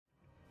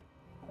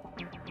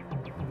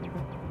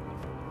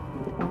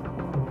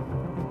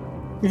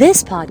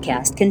This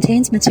podcast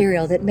contains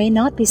material that may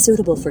not be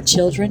suitable for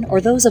children or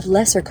those of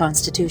lesser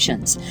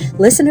constitutions.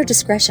 Listener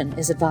discretion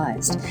is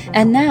advised.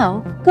 And now,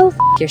 go f***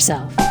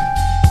 yourself.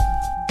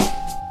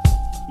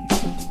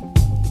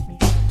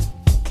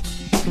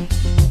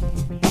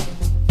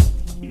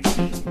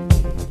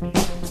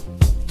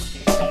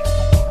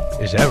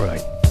 Is that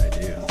right? I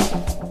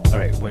do. All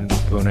right,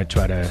 when I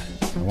try to...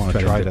 I want to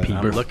try that.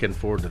 I'm looking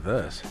forward to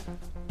this.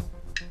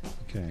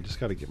 Okay, I just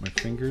got to get my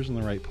fingers in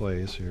the right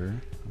place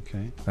here.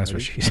 Okay. That's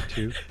what she said.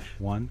 2,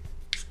 1.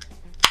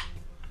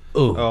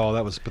 Ooh. Oh,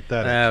 that was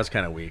pathetic. That was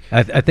kind of weak.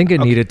 I think it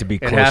needed to be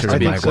It has closer to to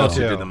be my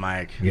closer goal. to the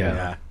mic.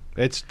 Yeah.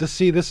 It's to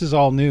see. This is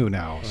all new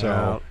now.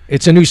 So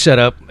It's a new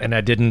setup, and I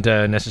didn't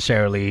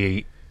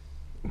necessarily,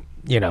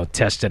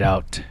 test it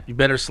out. You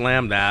better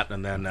slam that,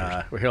 and then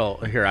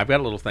here. I've got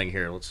a little thing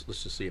here. Let's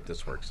just see if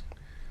this works.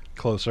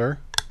 closer.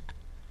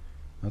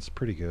 That's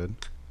pretty good.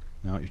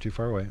 No, you're too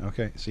far away.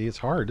 Okay. See, it's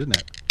hard, isn't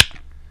it?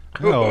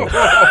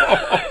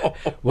 Oh,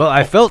 Well,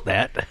 I felt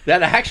that.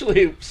 That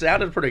actually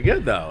sounded pretty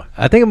good, though.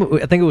 I think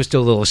it was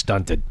still a little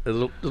stunted. A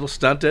little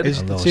stunted.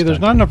 little see, there's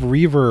stunted. not enough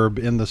reverb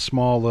in the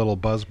small little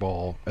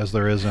buzzball as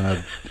there is in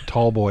a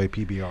tall boy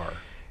PBR.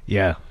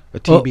 Yeah. A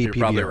TB You're PBR.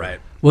 probably right.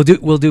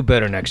 We'll do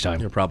better next time.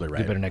 You're probably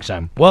right. Do better next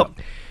time. Well,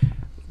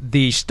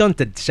 the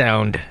stunted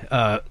sound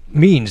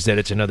means that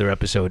it's another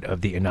episode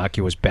of the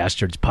Innocuous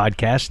Bastards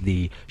podcast,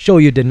 the show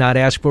you did not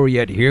ask for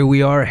yet. Here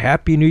we are.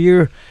 Happy New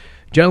Year,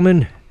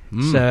 gentlemen.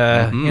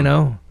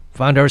 It's,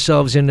 found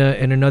ourselves in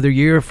another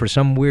year for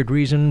some weird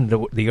reason.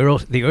 The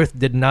Earth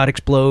did not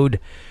explode.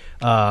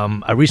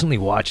 I recently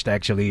watched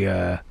actually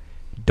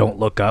Don't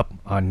Look Up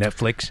on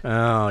Netflix.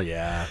 Oh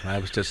yeah, I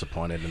was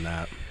disappointed in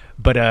that.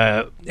 But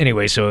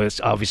anyway, so it's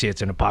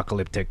an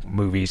apocalyptic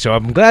movie. So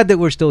I'm glad that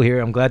we're still here.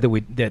 I'm glad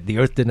that the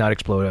Earth did not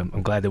explode.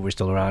 I'm glad that we're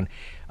still around.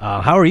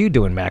 How are you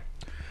doing, Mac?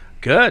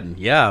 Good.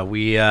 Yeah,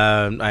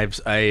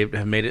 I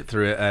have made it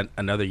through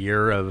another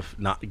year of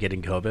not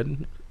getting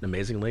COVID.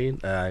 Amazingly,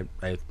 I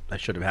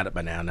should have had it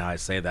by now. Now I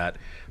say that.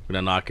 I'm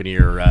gonna knock on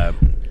your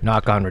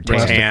Knock on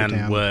rattan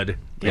rattan. wood.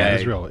 Yeah,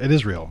 it is real. It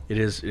is real. It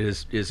is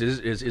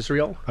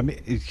Israel. I mean,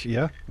 we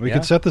Yeah.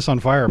 could set this on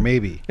fire,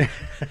 maybe.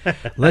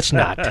 Let's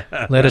not.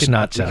 Let us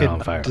not set it Could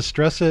on fire.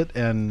 distress it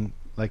and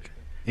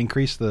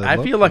increase the. I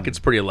look feel like and- it's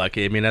pretty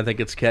lucky. I mean, I think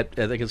it's kept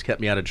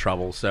me out of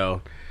trouble.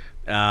 So,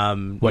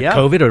 What, yeah.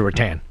 COVID or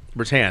rattan?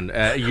 Rattan.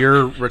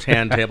 Your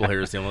rattan table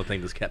here is the only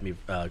thing that's kept me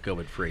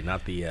COVID free,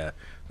 not the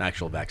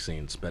actual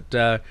vaccines.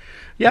 But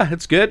yeah,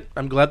 it's good.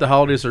 I'm glad the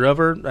holidays are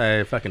over.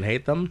 I fucking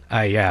hate them.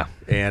 Yeah.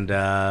 And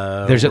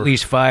There's at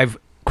least 5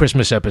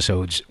 Christmas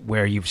episodes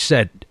where you've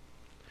said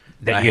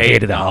that I you hate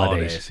hated the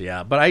holidays.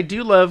 Yeah, but I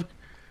do love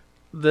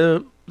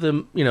the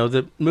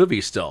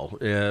movie still.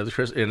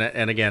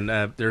 And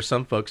again, there's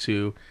some folks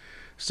who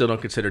still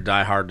don't consider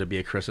Die Hard to be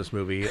a Christmas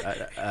movie.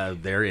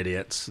 They're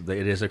idiots.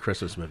 It is a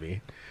Christmas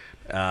movie.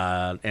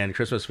 And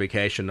Christmas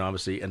Vacation,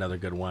 obviously another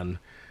good one.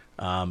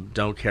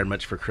 Don't care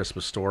much for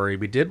Christmas Story.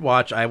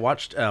 I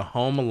watched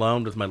Home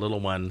Alone with my little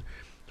one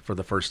for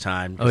the first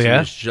time. Oh, yeah? He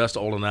was just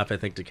old enough, I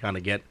think, to kind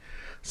of get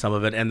some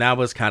of it. And that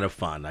was kind of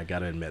fun. I got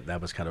to admit,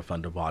 that was kind of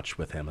fun to watch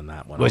with him in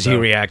that one. Was he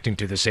reacting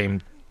to the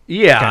same?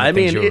 Yeah, kind of I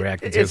things mean, you were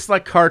reacting to? it's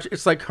like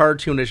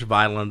cartoonish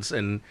violence,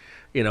 and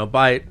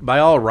by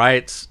all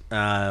rights,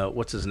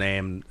 what's his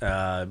name,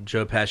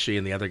 Joe Pesci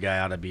and the other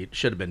guy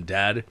should have been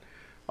dead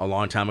a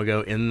long time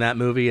ago in that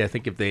movie. I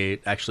think if they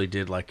actually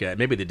did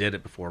maybe they did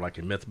it before, like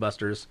in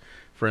MythBusters,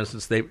 for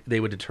instance, they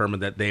would determine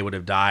that they would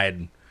have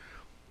died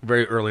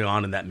very early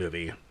on in that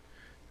movie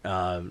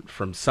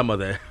from some of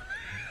the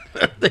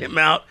the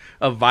amount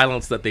of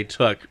violence that they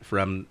took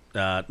from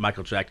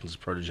Michael Jackson's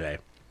protege.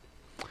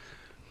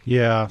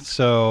 Yeah,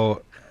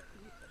 so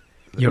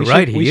You're We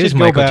right. should- we He is should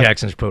go Michael back-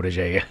 Jackson's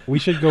protege. we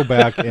should go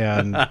back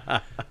and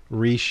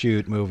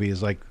reshoot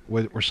movies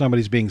where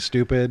somebody's being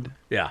stupid.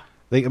 Yeah.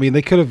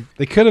 They could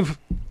have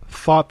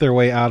thought their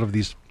way out of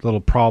these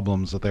little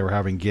problems that they were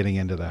having getting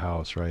into the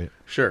house, right?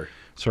 Sure.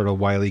 Sort of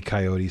Wile E.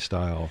 Coyote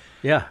style.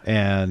 Yeah.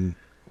 And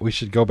we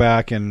should go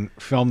back and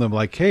film them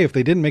like, hey, if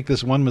they didn't make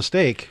this one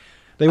mistake,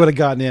 they would have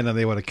gotten in and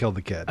they would have killed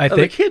the kid. I The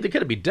think. kid, they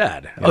could be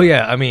dead. Oh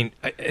yeah, I mean,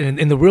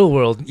 in the real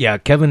world, yeah,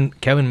 Kevin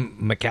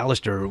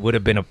McAllister would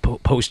have been a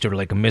poster,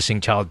 like a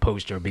missing child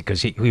poster,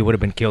 because he would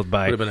have been killed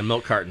by Would have been a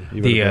milk carton.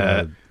 You would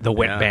have the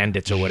wet yeah.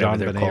 bandits or whatever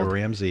they're Jean-Benet called.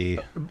 Ramsey.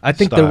 I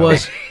think style. there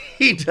was.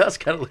 He does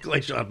kind of look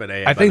like Jean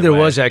Benet. I think there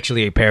was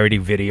actually a parody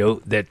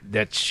video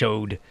that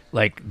showed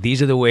like these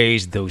are the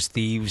ways those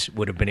thieves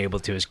would have been able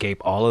to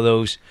escape all of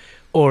those,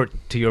 or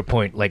to your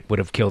point, like would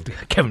have killed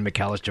Kevin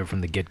McAllister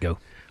from the get go.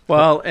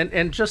 Well,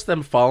 and just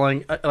them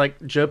falling,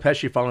 like Joe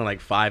Pesci falling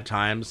like 5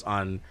 times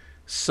on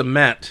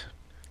cement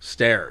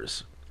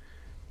stairs.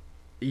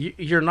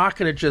 You're not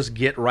going to just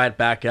get right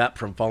back up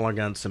from falling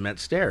on cement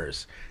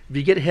stairs. If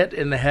you get hit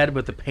in the head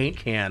with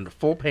a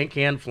full paint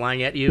can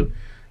flying at you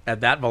at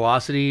that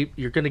velocity,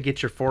 you're going to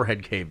get your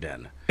forehead caved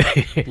in.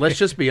 Let's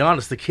just be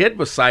honest. The kid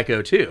was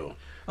psycho too.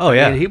 Oh,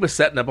 yeah. I mean, he was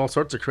setting up all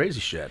sorts of crazy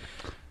shit.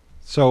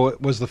 So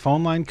was the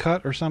phone line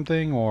cut or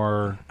something,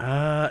 or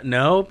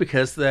No,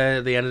 because he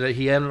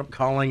ended up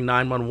calling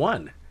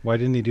 911 why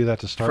didn't he do that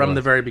to start from with?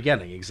 the very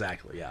beginning.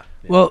 Exactly. Yeah.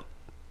 Well,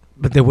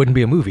 but there wouldn't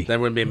be a movie. There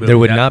wouldn't be a movie. There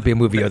would That- not be a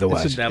movie that-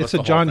 otherwise. that was It's a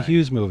the whole John thing.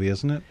 Hughes movie,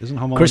 isn't it? Isn't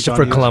Home Alone Christopher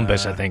John Hughes?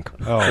 Columbus, I think.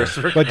 Oh,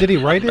 Christopher but did he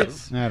write it?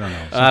 Columbus. I don't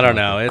know. I don't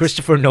know. It's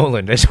Christopher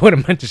Nolan. That's what I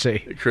meant to say.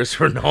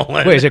 Christopher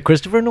Nolan. Wait, is it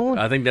Christopher Nolan?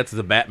 I think that's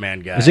the Batman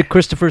guy. Is it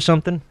Christopher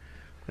something?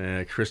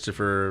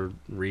 Christopher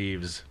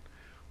Reeves?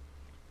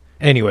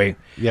 Anyway,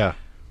 Yeah.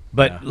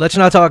 but Yeah. let's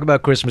not talk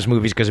about Christmas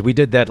movies because we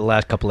did that the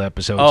last couple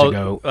episodes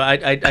ago.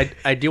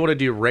 I do want to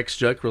do Rick's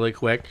joke really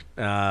quick.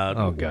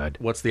 Oh, God.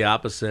 What's the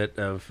opposite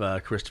of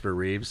Christopher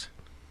Reeves?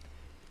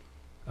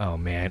 Oh,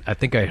 man. I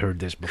think I heard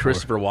this before.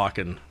 Christopher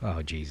Walken.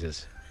 Oh,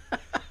 Jesus.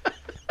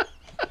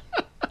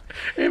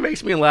 It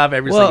makes me laugh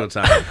every Well-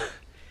 single time.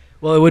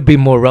 Well, it would be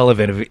more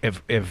relevant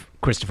if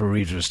Christopher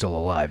Reeves was still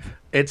alive.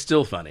 It's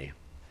still funny.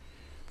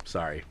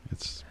 Sorry,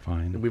 It's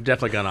fine. we've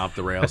definitely gone off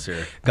the rails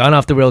here. Gone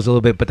off the rails a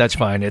little bit, but that's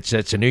fine. It's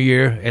a new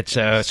year. It's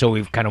so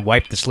we've kind of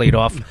wiped the slate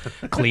off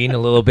clean a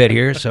little bit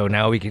here. So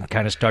now we can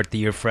kind of start the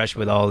year fresh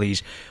with all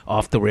these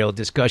off the rail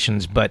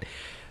discussions. But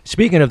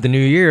speaking of the new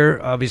year,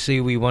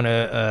 obviously we want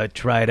to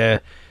try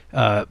to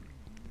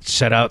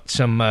set out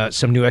some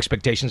new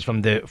expectations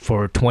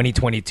for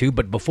 2022.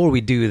 But before we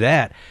do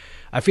that,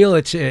 I feel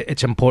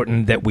it's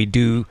important that we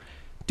do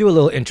a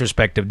little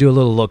introspective, do a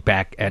little look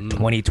back at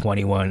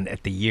 2021,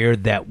 at the year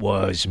that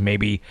was.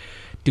 Maybe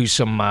do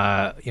some,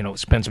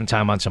 spend some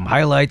time on some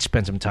highlights,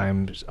 spend some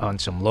time on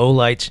some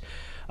lowlights,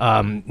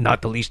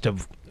 not the least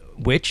of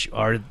which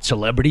are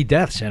celebrity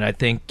deaths. And I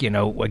think,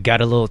 I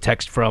got a little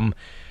text from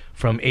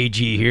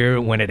AG here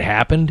when it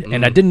happened,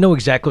 and I didn't know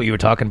exactly what you were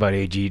talking about,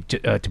 AG,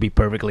 to be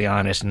perfectly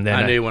honest. And then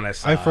I knew when I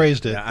saw I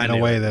phrased it Yeah, I in a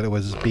knew way it. that it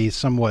was be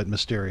somewhat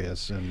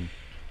mysterious and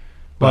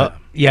Well,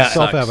 yeah,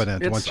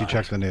 self-evident It once you sucks.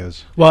 check the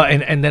news. Well,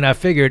 and then I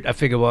figured.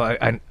 Well,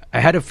 I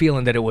had a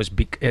feeling that it was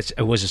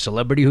it was a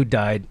celebrity who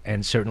died,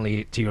 and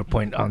certainly to your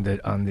point on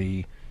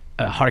the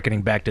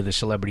harkening back to the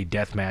celebrity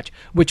death match,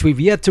 which we've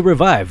yet to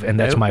revive, and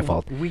that's my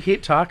fault. We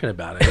keep talking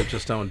about it. We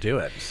just don't do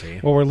it. See,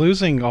 Well, we're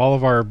losing all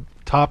of our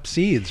top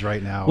seeds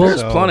right now. Well,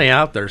 there's so- plenty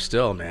out there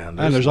still, man.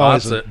 And there's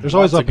lots always- of, there's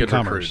always lots of good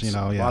up-and-comers, recruits.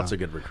 yeah. Lots of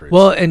good recruits.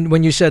 Well, and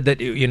when you said that,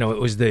 it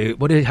was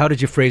how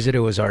did you phrase it? It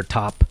was our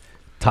top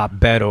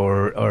bet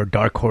or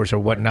dark horse or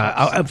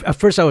whatnot. At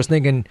first, I was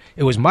thinking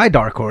it was my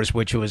dark horse,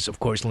 which was, of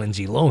course,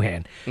 Lindsay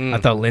Lohan. I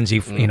thought Lindsay,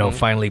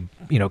 finally,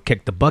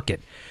 kicked the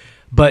bucket.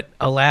 But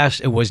alas,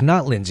 it was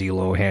not Lindsay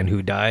Lohan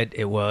who died.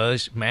 It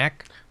was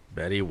Mac.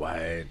 Betty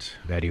White,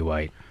 Betty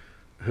White.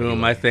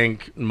 whom I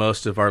think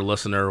most of our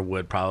listener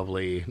would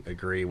probably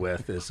agree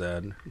with, is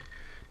a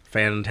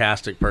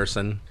fantastic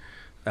person.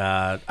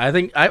 I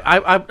think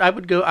I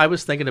would go. I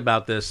was thinking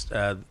about this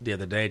the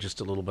other day,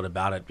 just a little bit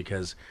about it,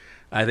 because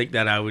I think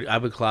that I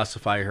would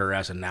classify her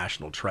as a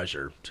national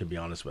treasure. To be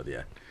honest with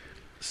you,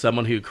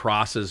 someone who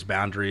crosses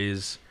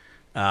boundaries,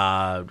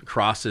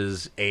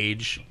 crosses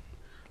age.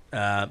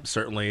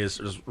 Certainly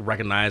is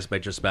recognized by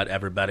just about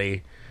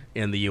everybody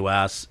in the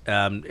U.S.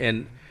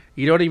 And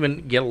you don't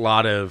even get a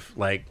lot of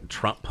like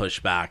Trump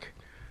pushback.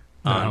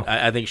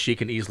 I think she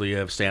can easily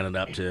have stood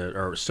up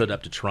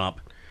to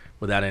Trump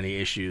without any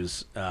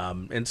issues.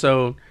 And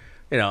so,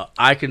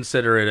 I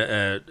consider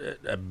it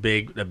a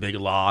big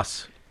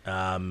loss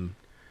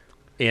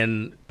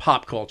in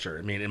pop culture.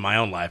 I mean, in my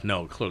own life,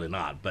 no, clearly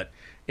not, but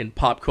in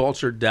pop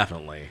culture,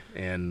 definitely.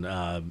 And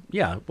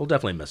we'll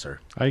definitely miss her.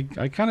 I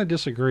kind of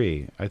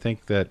disagree. I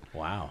think that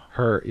Wow,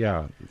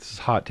 this is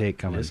a hot take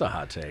coming. it's a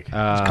hot take.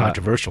 It's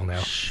controversial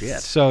now.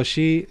 Shit. So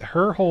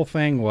her whole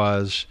thing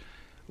was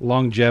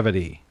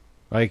longevity.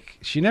 Like,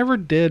 she never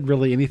did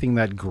really anything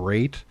that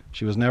great.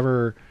 She was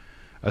never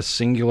a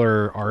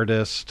singular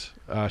artist.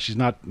 She's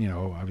not,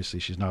 obviously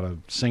she's not a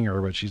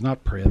singer, but she's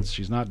not Prince.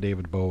 She's not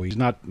David Bowie. She's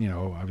not,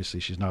 obviously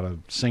she's not a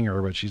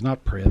singer, but she's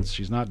not Prince.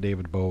 She's not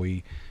David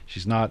Bowie. She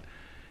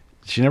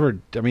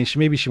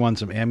maybe she won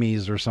some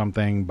Emmys or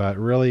something, but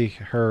really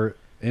her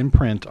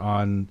imprint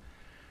on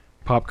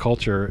pop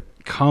culture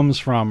comes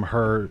from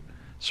her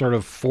sort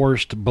of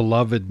forced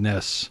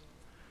belovedness,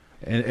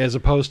 as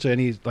opposed to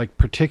any like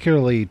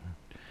particularly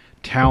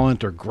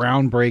talent or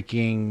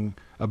groundbreaking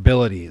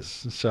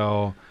abilities.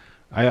 So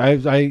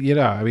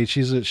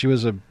she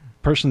was a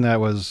person that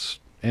was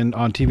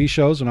on TV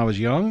shows when I was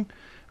young.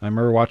 I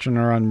remember watching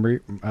her on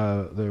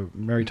the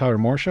Mary Tyler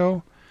Moore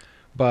Show,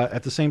 but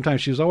at the same time,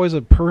 she was always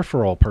a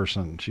peripheral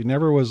person. She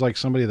never was like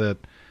somebody that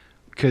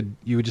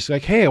you would just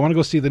like, hey, I want to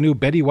go see the new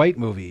Betty White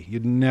movie.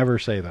 You'd never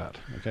say that,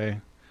 okay?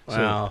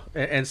 Well,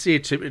 and see,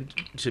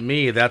 to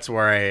me, that's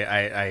where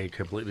I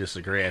completely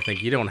disagree. I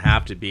think you don't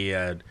have to be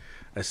a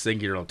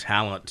singular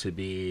talent to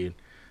be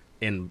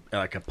in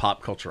like a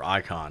pop culture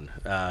icon.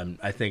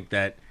 I think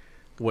that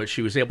what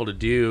she was able to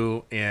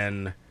do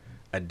in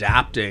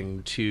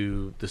adapting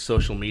to the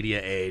social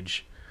media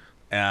age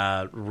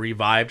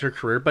revived her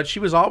career, but she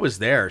was always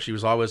there. She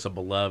was always a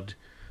beloved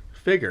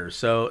figure.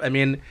 So I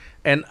mean,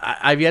 and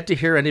I've yet to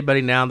hear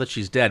anybody now that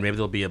she's dead. Maybe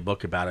there'll be a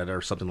book about it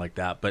or something like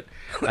that. But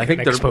I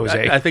think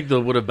I think there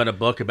would have been a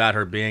book about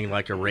her being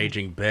like a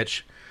raging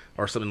bitch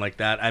or something like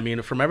that. I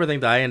mean, from everything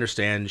that I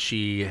understand,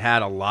 she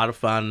had a lot of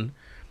fun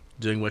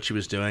doing what she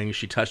was doing.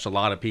 She touched a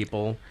lot of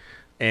people,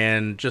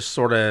 and just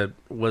sort of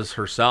was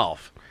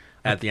herself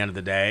at the end of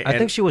the day. I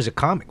think she was a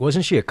comic.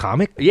 Wasn't she a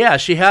comic? Yeah,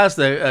 she has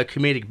the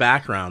comedic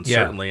background, Yeah.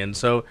 certainly. And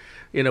so,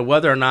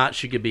 whether or not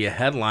she could be a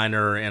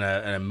headliner in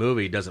a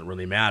movie doesn't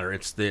really matter.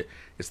 It's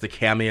the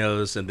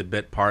cameos and the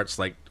bit parts,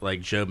 like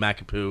Joe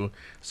McApoo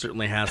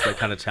certainly has that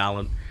kind of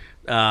talent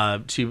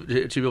to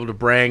be able to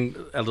bring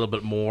a little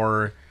bit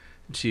more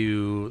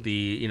to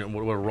the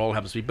what a role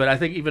happens to be. But I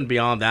think even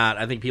beyond that,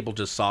 I think people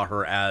just saw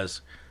her as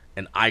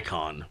an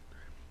icon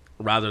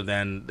rather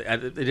than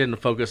they didn't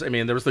focus. I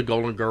mean, there was the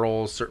Golden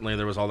Girls, certainly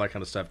there was all that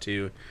kind of stuff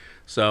too.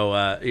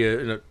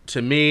 So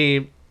to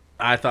me,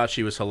 I thought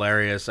she was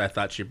hilarious. I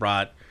thought she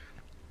brought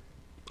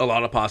a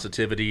lot of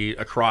positivity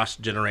across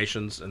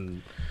generations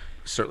and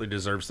certainly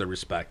deserves the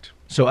respect.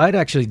 So I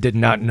actually did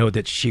not know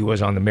that she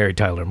was on the Mary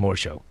Tyler Moore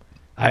Show.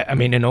 I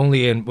mean, and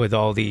only with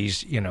all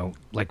these,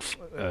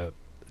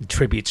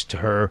 tributes to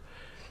her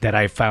that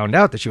I found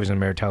out that she was on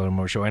the Mary Tyler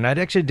Moore Show. And I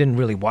actually didn't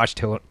really watch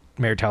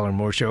Mary Tyler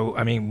Moore Show.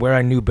 I mean, where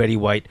I knew Betty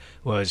White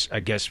was, I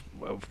guess,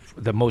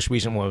 the most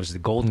recent one was the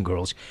Golden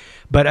Girls.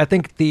 But I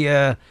think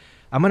I'm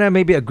going to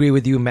maybe agree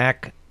with you,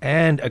 Mac,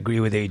 and agree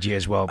with AG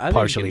as well,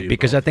 partially.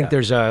 Because both, I think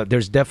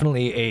there's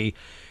definitely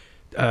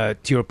to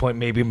your point,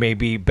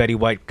 maybe Betty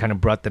White kind of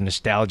brought the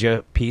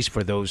nostalgia piece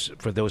for those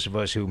of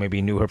us who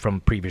maybe knew her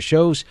from previous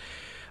shows.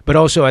 But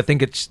also, I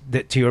think it's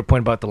to your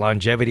point about the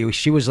longevity.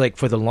 She was like,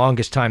 for the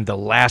longest time, the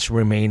last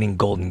remaining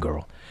Golden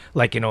Girl.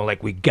 Like,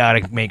 we got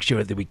to make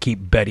sure that we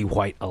keep Betty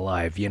White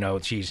alive.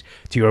 She's,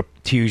 to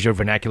use your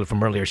vernacular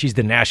from earlier, she's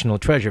the national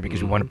treasure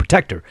because we want to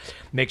protect her.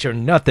 Make sure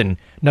nothing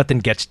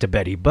gets to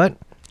Betty. But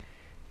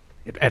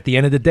at the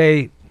end of the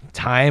day,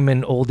 time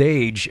and old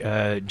age,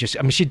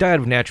 she died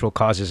of natural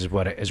causes is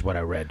what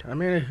I read. I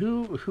mean,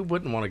 who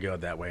wouldn't want to go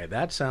that way?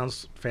 That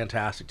sounds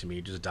fantastic to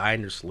me. Just die in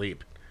your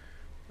sleep.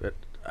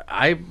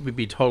 I would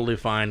be totally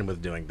fine with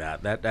doing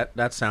that.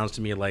 That sounds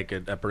to me like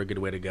a pretty good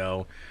way to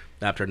go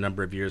after a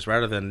number of years,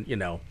 rather than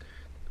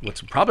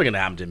what's probably going to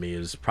happen to me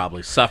is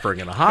probably suffering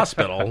in a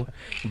hospital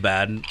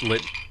bed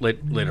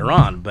later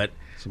on. But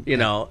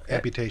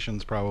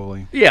amputations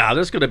probably. Yeah,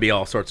 there's going to be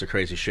all sorts of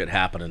crazy shit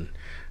happening.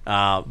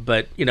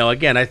 But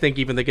again, I think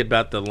even thinking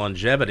about the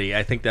longevity,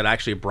 I think that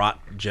actually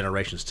brought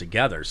generations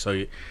together.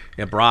 So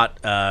it brought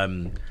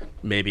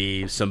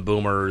maybe some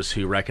boomers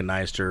who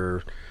recognized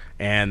her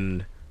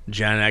and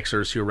Gen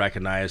Xers who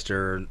recognized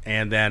her,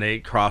 and then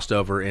it crossed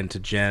over into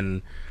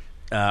the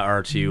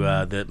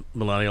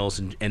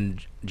millennials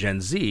and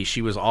Gen Z.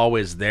 She was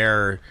always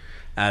there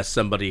as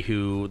somebody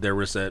who there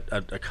was a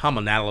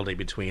commonality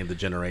between the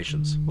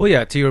generations. Well,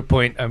 yeah, to your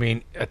point, I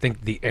mean, I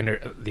think the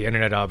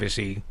internet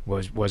obviously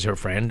was her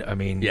friend. I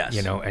mean, yes.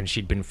 And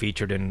she'd been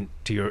featured in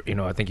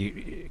I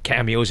think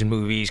cameos in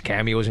movies,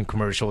 cameos in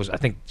commercials. I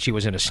think she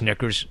was in a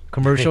Snickers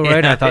commercial,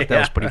 right? I thought that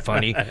was pretty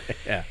funny.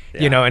 Yeah.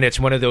 And it's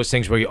one of those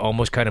things where you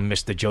almost kind of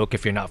miss the joke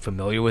if you're not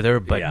familiar with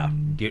her, but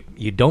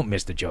you don't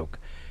miss the joke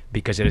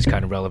because it is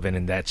kind of relevant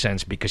in that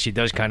sense, because she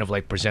does kind of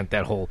like present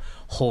that whole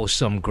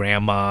wholesome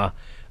grandma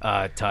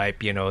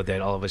type, that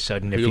all of a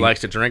sudden, who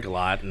likes to drink a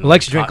lot, and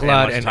likes to drink a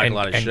lot, and talk a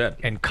lot of shit,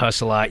 and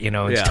cuss a lot,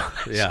 and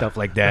stuff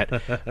like that.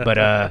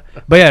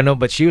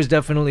 But she was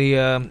definitely,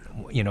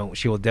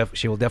 she will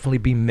definitely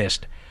be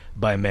missed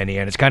by many,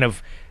 and it's kind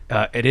of,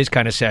 it is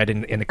kind of sad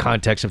in the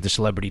context of the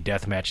celebrity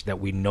death match that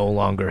we no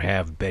longer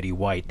have Betty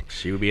White.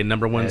 She would be a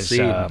number one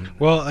seed.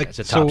 As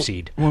a top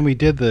seed. When we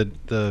did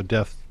the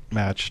death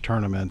match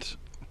tournament,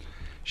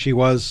 she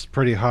was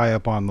pretty high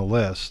up on the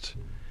list,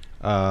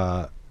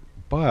 but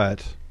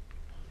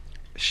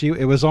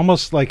it was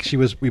almost like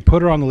we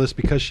put her on the list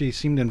because she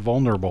seemed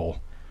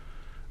invulnerable,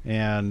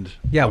 and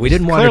we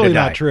didn't want her to die. Clearly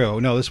not true.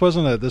 No, this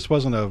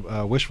wasn't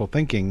a wishful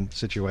thinking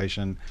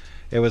situation.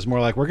 It was more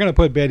like, we're going to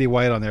put Betty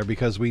White on there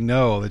because we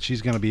know that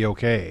she's going to be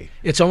okay.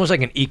 It's almost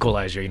like an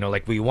equalizer,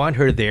 like we want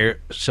her there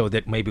so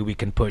that maybe we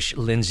can push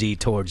Lindsay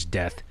towards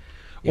death.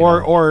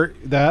 Or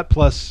that,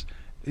 plus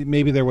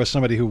maybe there was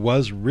somebody who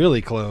was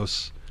really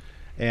close,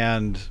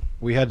 and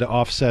we had to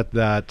offset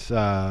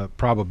that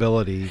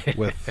probability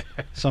with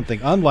something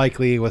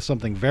unlikely with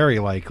something very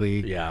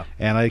likely. Yeah.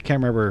 And I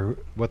can't remember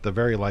what the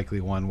very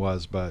likely one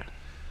was, but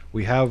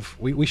we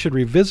should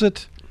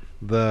revisit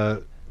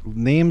the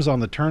names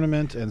on the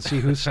tournament and see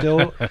who's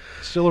still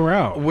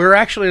around. We're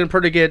actually in a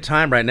pretty good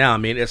time right now. I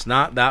mean, it's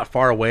not that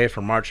far away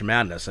from March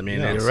Madness. I mean,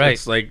 you're right.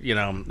 It's like,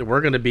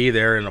 we're going to be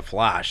there in a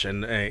flash,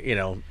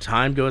 and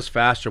time goes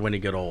faster when you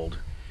get old,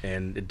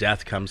 and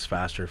death comes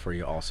faster for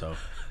you also.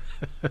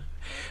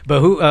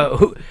 But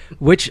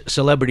which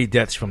celebrity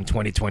deaths from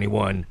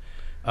 2021?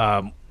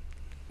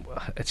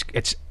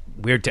 It's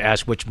weird to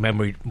ask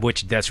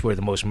which deaths were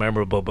the most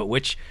memorable, but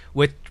which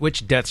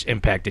deaths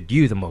impacted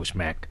you the most,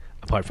 Mac,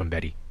 apart from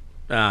Betty?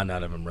 None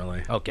of them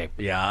really. Okay.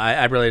 Yeah,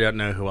 I really don't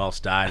know who else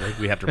died. I think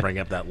we have to bring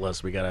up that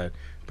list. We got to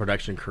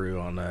production crew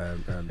on a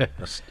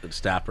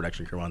staff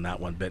production crew on that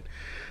one, but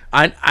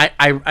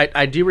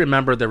I do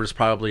remember there was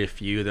probably a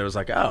few that was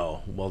like,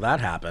 oh, well, that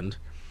happened.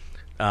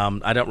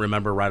 I don't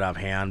remember right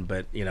offhand,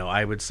 but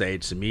I would say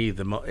to me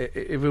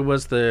if it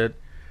was the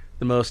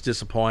most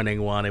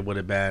disappointing one, it would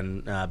have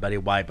been Betty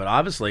White. But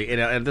obviously,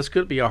 and this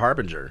could be a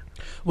harbinger.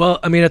 Well,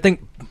 I mean, I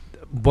think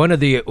one of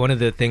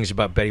the things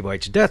about Betty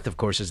White's death, of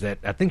course, is that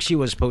I think she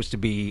was supposed to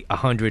be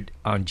 100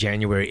 on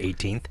January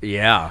 18th.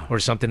 Yeah, or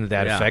something to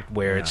that effect.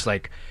 Where it's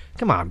like,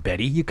 come on,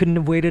 Betty, you couldn't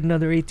have waited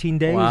another 18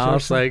 days. Well,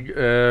 it's like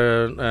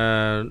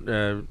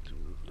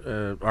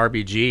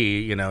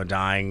RBG,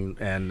 dying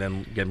and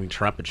then giving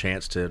Trump a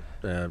chance to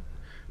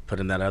put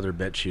in that other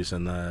bitch who's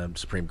in the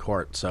Supreme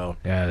Court. So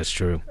yeah, that's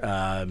true.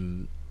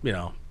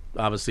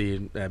 Obviously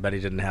Betty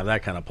didn't have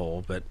that kind of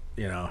pull, but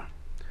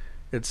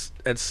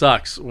it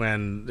sucks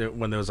when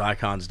those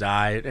icons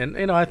die.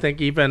 And I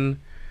think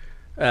even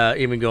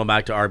going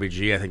back to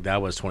RBG, I think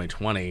that was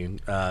 2020.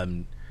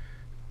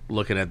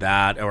 Looking at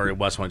that, or it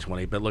was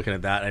 2020, but looking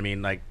at that, I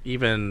mean, like,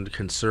 even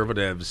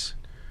conservatives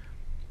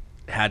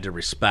had to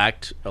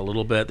respect a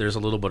little bit. There's a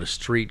little bit of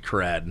street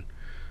cred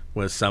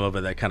with some of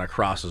it that kind of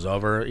crosses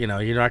over. You're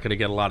not going to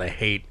get a lot of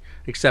hate,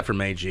 except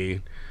from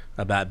AG,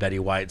 about Betty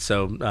White.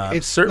 So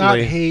it's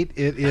certainly not hate.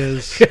 It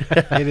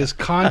is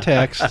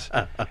context,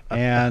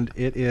 and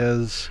it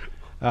is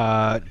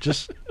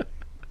just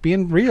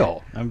being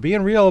real. I'm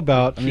being real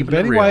about. I mean,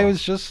 Betty White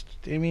was just.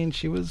 I mean,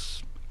 she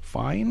was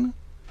fine.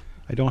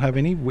 I don't have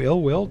any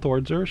ill will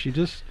towards her. She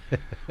just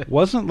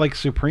wasn't like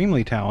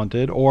supremely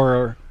talented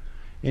or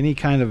any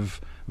kind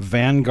of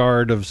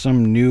vanguard of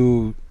some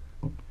new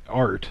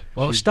art.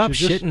 Well, stop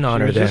shitting on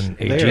her then,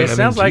 AJ. It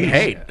sounds like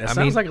hate. It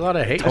sounds like a lot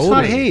of hate. It's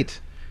not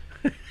hate.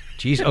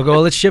 Jeez. Okay,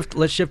 well, let's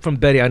shift from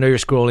Betty. I know you're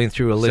scrolling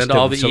through a list Send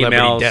all of the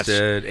celebrity emails deaths.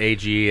 to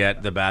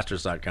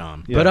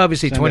ag@thebastards.com. But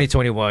obviously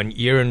 2021,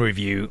 year in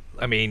review,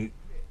 I mean,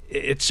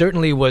 it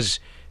certainly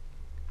was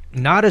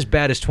not as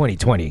bad as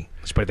 2020.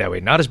 Let's put it that way.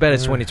 Not as bad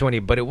as 2020,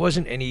 but it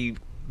wasn't any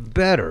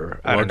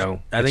better. I don't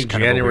know. I think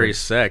January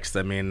 6th,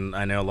 I mean,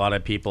 I know a lot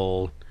of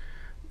people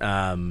who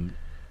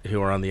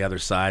are on the other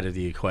side of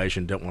the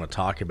equation don't want to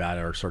talk about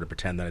it or sort of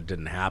pretend that it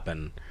didn't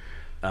happen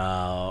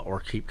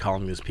or keep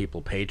calling these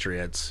people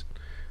patriots.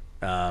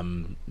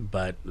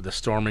 But the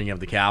storming of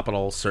the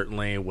Capitol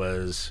certainly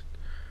was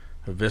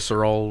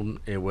visceral.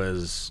 It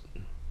was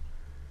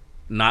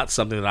not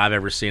something that I've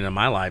ever seen in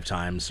my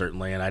lifetime,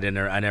 certainly, and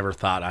I never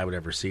thought I would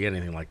ever see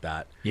anything like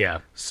that.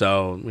 Yeah.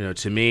 So,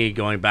 to me,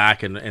 going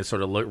back and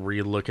sort of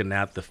re-looking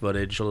at the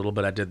footage a little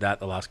bit, I did that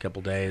the last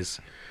couple days,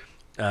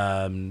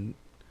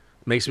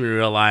 makes me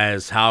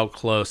realize how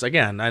close.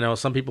 Again, I know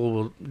some people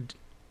will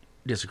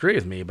disagree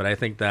with me, but I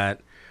think that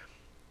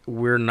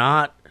we're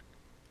not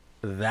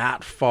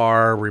that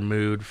far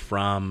removed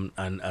from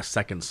a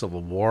second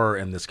civil war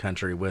in this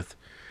country with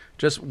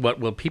just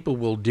what people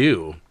will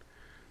do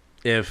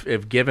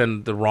if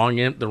given the wrong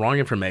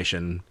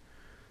information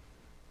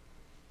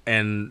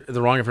and the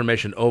wrong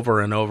information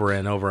over and over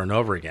and over and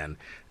over again.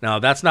 Now,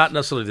 that's not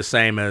necessarily the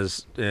same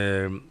as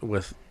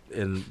with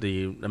in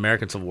the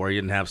American Civil War. You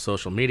didn't have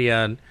social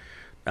media,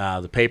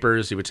 the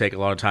papers. It would take a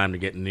lot of time to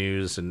get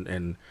news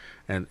and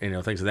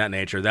things of that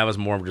nature. That was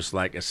more of just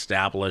like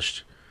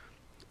established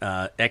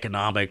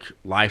economic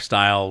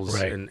lifestyles,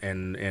 right,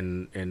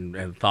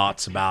 and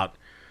thoughts about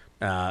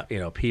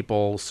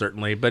people,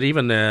 certainly. But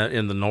even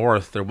in the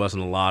North, there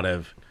wasn't a lot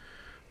of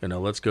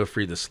let's go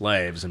free the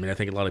slaves. I mean, I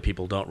think a lot of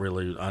people don't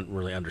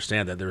really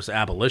understand that. There's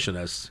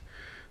abolitionists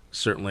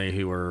certainly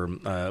who were,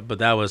 but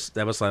that was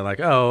like,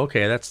 oh,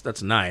 okay,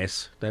 that's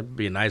nice. That'd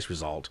be a nice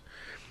result.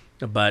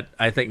 But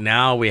I think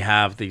now we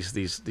have these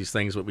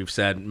things. What we've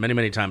said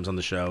many times on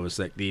the show is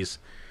that these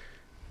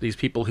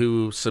people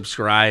who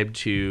subscribe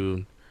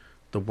to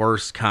the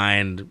worst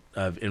kind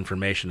of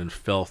information and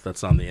filth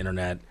that's on the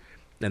internet,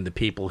 and the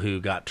people who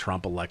got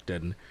Trump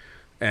elected,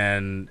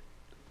 and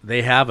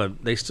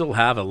they still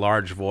have a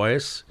large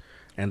voice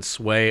and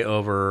sway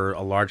over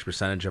a large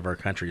percentage of our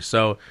country.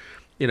 So,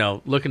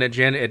 looking at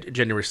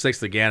January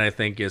 6th again, I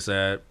think is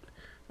I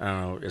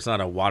don't know, it's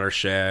not a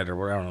watershed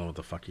or I don't know what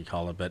the fuck you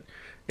call it, but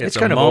it's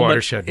kind of a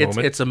watershed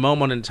moment. It's a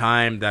moment in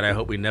time that I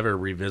hope we never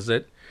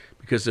revisit,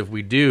 because if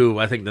we do,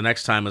 I think the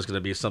next time is going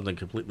to be something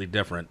completely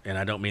different, and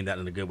I don't mean that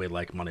in a good way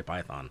like Monty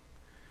Python.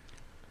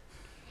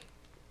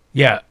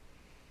 Yeah,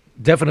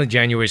 definitely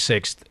January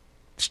 6th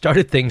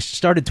started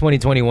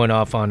 2021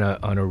 off on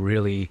a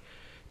really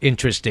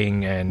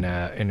interesting and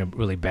in a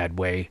really bad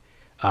way.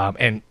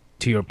 And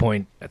to your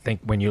point, I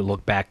think when you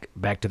look back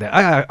to that,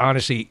 I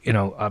honestly,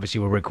 obviously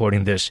we're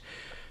recording this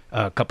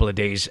a couple of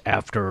days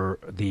after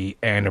the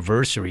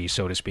anniversary,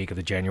 so to speak, of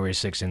the January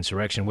 6th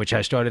insurrection, which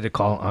I started to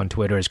call on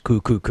Twitter as coup.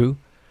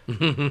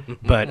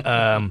 But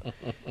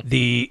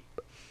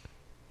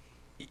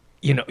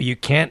you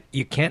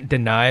can't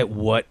deny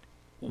what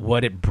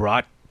it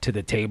brought to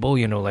the table.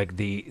 Like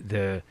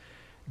the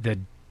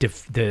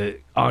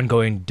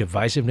ongoing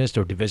divisiveness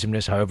or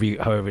divisiveness,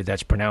 however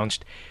that's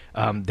pronounced.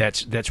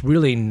 That's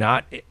really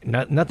not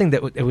nothing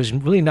that it was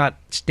really not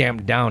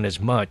stamped down as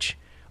much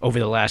over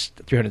the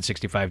last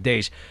 365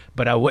 days.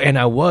 But I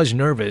was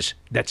nervous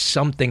that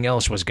something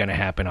else was going to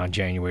happen on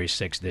January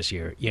 6th this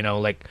year.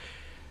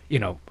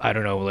 I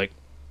don't know, like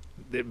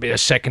a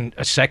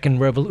second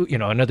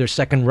revolution, another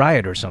second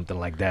riot or something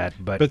like that.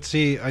 But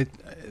see,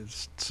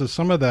 so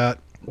some of that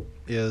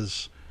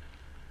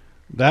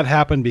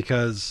happened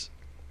because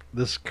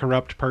this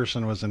corrupt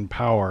person was in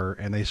power,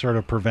 and they sort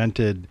of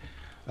prevented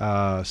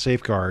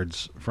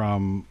safeguards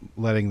from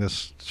letting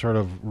this sort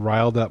of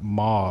riled up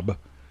mob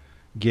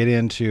get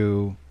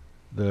into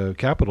the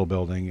Capitol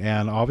building.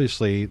 And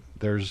obviously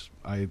there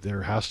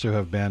has to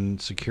have been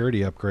security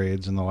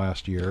upgrades in the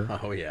last year.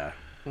 Oh yeah.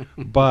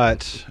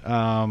 But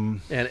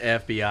and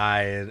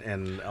FBI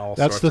and all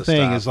that's sorts the of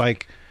thing stuff. is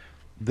like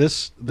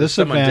this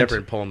Someone event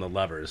different pulling the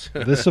levers.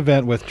 this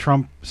event with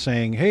Trump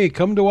saying, "Hey,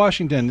 come to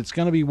Washington, it's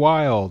going to be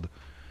wild."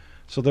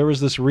 So there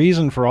was this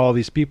reason for all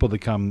these people to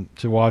come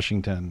to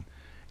Washington.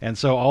 And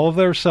so all of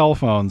their cell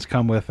phones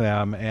come with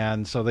them,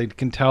 and so they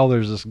can tell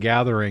there's this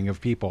gathering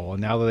of people.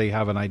 And now that they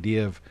have an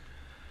idea of,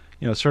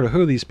 sort of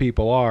who these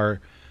people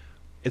are,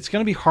 it's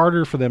going to be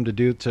harder for them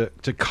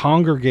to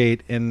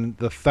congregate in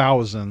the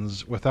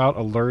thousands without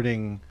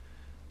alerting,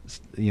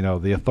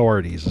 the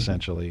authorities,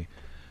 essentially.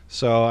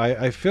 So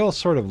I feel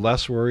sort of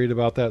less worried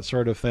about that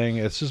sort of thing.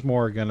 It's just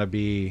more going to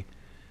be,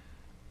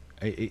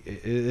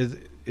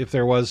 if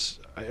there was,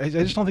 I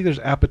just don't think there's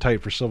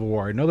appetite for civil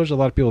war. I know there's a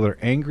lot of people that are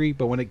angry,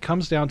 but when it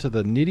comes down to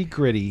the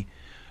nitty-gritty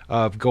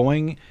of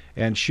going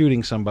and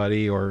shooting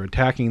somebody or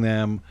attacking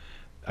them,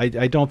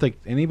 I don't think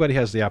anybody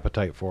has the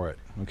appetite for it,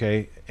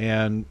 okay?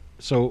 And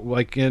so,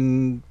 like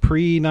in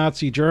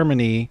pre-Nazi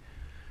Germany,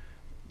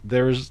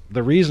 there's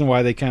the reason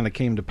why they kind of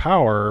came to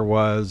power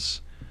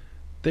was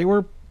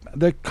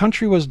the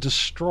country was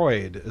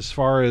destroyed as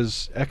far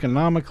as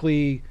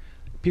economically.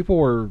 People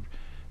were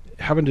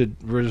having to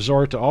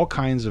resort to all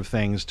kinds of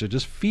things to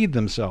just feed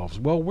themselves.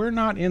 Well, we're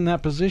not in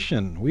that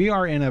position. We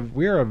are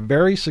a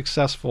very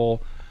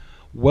successful,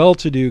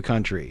 well-to-do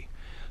country.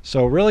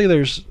 So really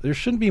there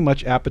shouldn't be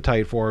much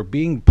appetite for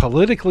being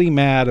politically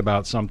mad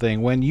about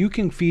something when you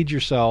can feed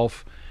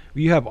yourself.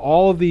 You have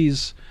all of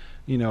these,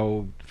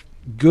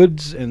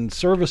 goods and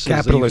services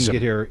that you can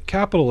get here.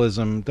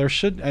 Capitalism, there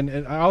should,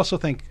 and I also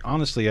think,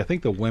 honestly, I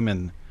think the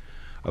women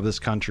of this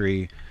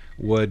country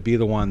would be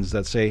the ones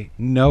that say,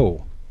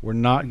 no, we're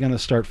not going to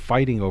start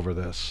fighting over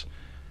this.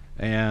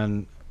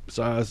 And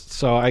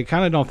so I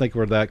kind of don't think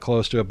we're that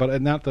close to it.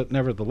 But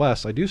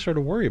nevertheless, I do sort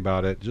of worry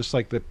about it. Just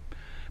like the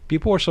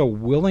people are so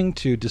willing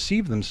to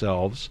deceive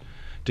themselves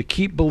to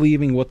keep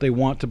believing what they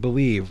want to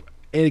believe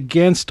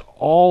against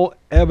all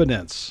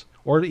evidence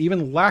or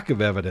even lack of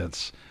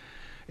evidence.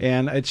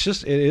 And it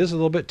is a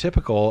little bit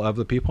typical of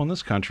the people in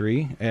this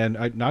country,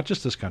 and not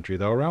just this country,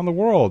 though, around the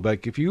world.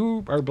 Like if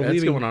you are believing,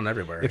 it's going on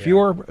everywhere. If you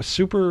are a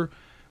super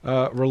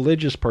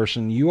religious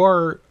person, you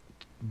are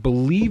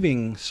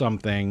believing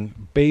something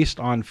based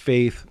on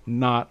faith,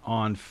 not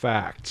on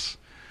facts.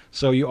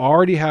 So you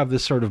already have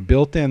this sort of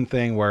built-in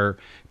thing where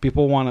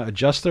people want to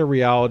adjust their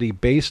reality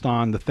based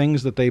on the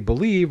things that they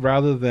believe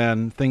rather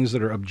than things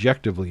that are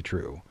objectively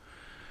true.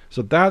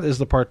 So that is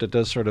the part that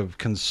does sort of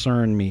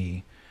concern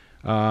me.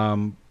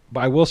 But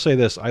I will say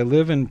this. I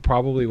live in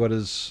probably what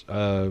is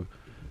a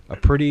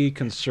pretty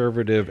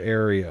conservative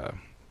area.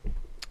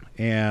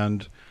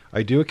 And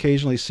I do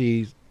occasionally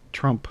see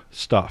Trump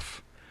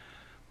stuff.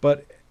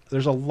 But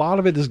there's a lot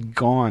of it is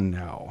gone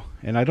now.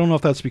 And I don't know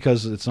if that's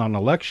because it's not an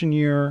election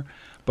year,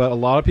 but a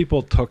lot of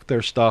people took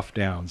their stuff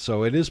down.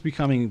 So it is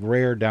becoming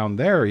rare down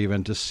there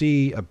even to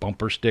see a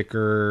bumper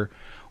sticker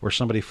or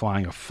somebody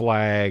flying a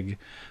flag,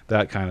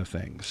 that kind of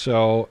thing.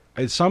 So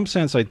in some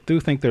sense, I do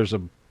think there's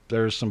some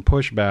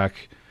pushback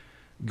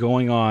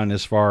going on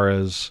as far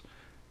as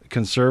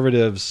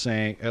conservatives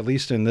saying, at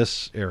least in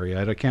this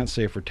area, I can't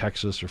say for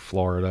Texas or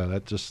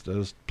Florida,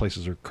 those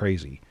places are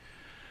crazy.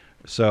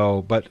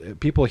 So, but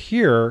people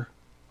here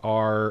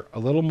are a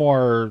little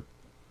more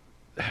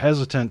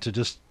hesitant to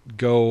just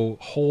go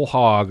whole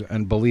hog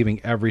and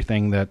believing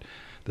everything that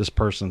this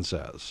person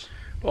says.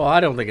 Well,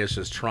 I don't think it's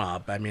just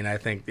Trump. I mean, I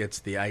think it's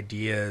the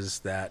ideas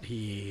that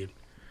he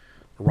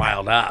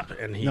riled up,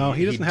 and he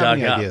doesn't have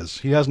any ideas.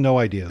 He has no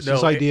ideas.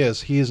 His idea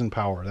is he is in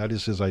power. That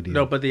is his idea.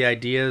 No, but the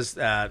ideas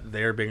that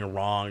they're being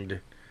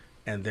wronged,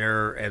 and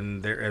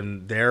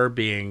they're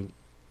being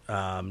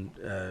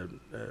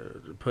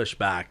pushed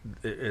back.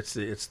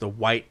 It's the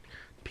white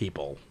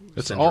people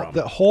syndrome.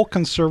 The whole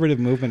conservative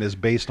movement is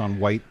based on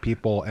white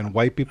people and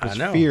white people's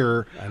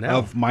fear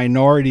of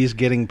minorities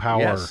getting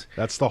power. Yes.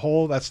 That's the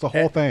whole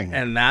thing.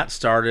 And that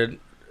started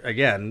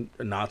again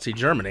Nazi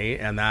Germany,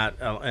 and that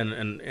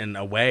in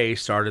a way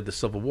started the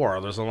Civil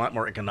War. There's a lot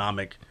more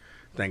economic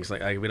things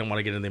like we don't want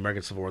to get into the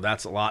American Civil War.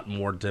 That's a lot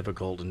more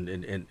difficult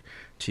and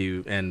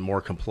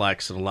more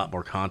complex and a lot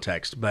more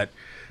context. But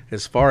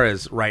as far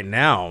as right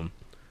now,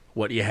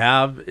 what you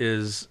have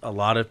is a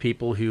lot of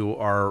people who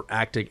are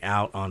acting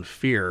out on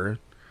fear,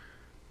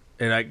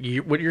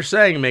 and what you're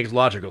saying makes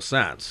logical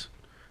sense,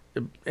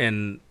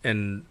 and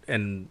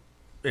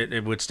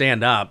it would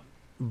stand up.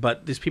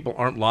 But these people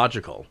aren't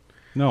logical.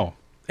 No.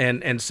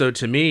 And so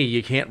to me,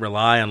 you can't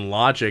rely on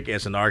logic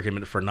as an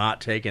argument for not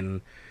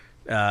taking,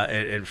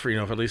 and for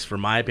at least for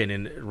my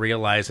opinion,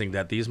 realizing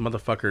that these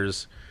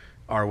motherfuckers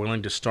are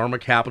willing to storm a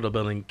Capitol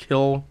building,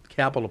 kill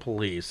Capitol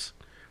Police,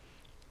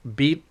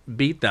 beat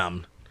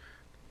them,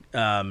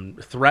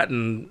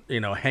 threaten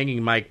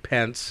hanging Mike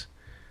Pence,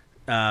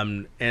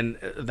 and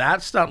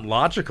that's not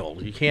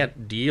logical. You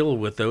can't deal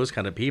with those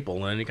kind of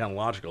people in any kind of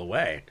logical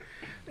way.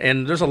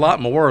 And there's a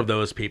lot more of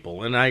those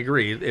people. And I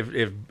agree.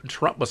 If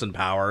Trump was in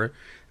power,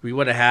 we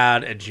would have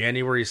had a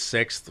January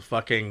 6th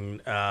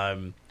fucking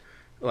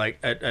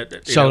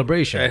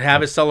celebration.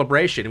 Have a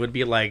celebration. It would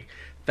be like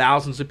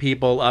thousands of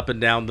people up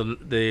and down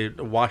the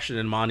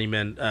Washington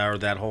Monument or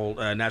that whole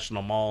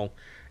National Mall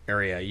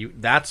area.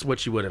 That's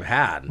what you would have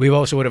had. We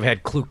also would have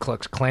had Ku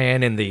Klux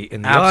Klan in the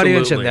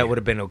audience, and that would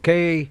have been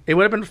okay. It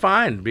would have been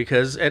fine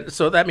because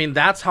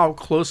that's how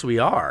close we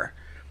are.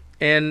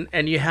 And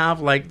you have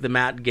like the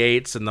Matt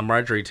Gaetz and the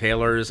Marjorie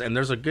Taylors, and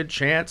there's a good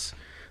chance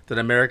that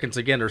Americans,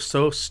 again, are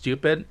so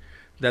stupid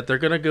that they're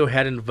going to go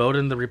ahead and vote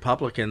in the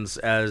Republicans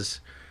as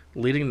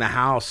leading the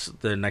House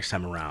the next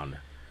time around.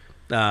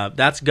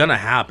 That's going to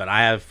happen.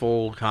 I have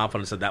full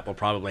confidence that will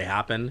probably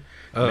happen.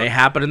 It may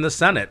happen in the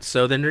Senate.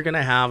 So then you're going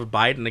to have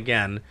Biden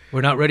again. We're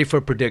not ready for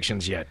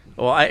predictions yet.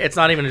 Well, it's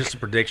not even just a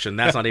prediction.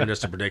 That's not even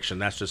just a prediction.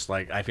 That's just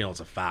like, I feel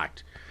it's a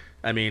fact.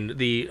 I mean,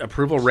 the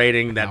approval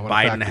rating that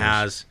Biden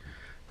has...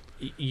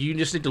 You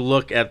just need to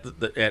look at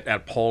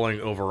at polling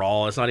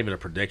overall. It's not even a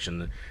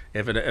prediction.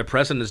 If a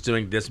president is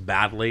doing this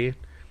badly,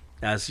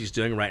 as he's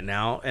doing right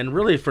now, and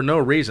really for no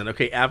reason.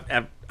 Okay,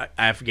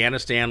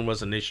 Afghanistan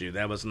was an issue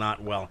that was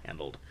not well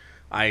handled.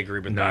 I agree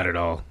with that. Not at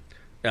all.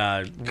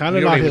 Kind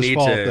of not his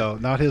fault, though.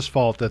 Not his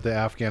fault that the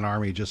Afghan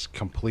army just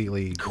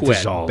completely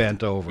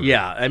bent over.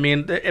 Yeah, I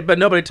mean, but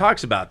nobody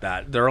talks about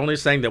that. They're only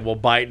saying that, well,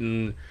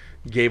 Biden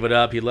gave it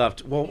up. He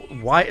left. Well,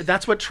 why?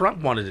 That's what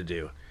Trump wanted to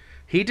do.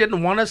 He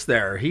didn't want us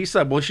there. He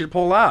said, well, we should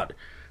pull out.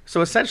 So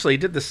essentially, he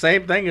did the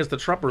same thing as the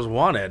Trumpers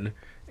wanted,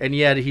 and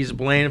yet he's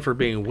blamed for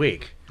being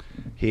weak.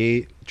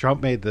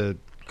 Trump made the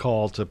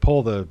call to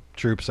pull the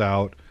troops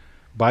out.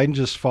 Biden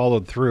just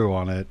followed through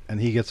on it,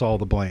 and he gets all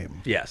the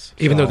blame. Yes.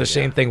 Even though the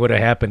same thing would have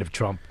happened if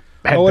Trump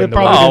had it been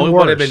the it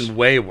would have been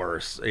way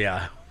worse.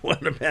 Yeah.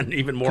 Would have been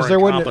even more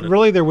incompetent.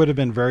 There would have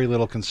been very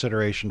little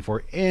consideration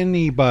for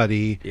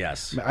anybody.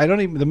 Yes.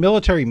 The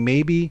military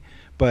maybe,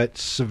 but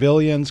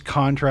civilians,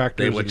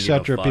 contractors,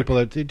 etc., people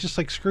that they just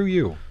like screw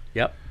you.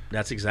 Yep,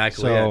 that's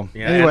exactly it.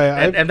 Yeah.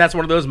 Anyway, and that's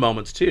one of those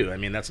moments too. I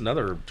mean, that's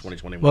another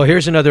 2021. Well,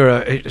 here's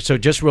another. So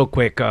just real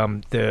quick,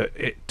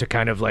 to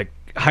kind of like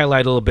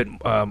highlight a little bit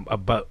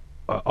about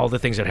all the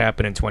things that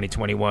happened in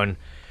 2021.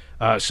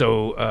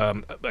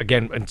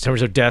 Again, in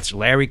terms of deaths,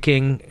 Larry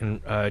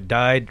King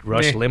died.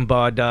 Rush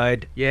Limbaugh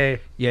died.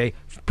 Yay.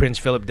 Prince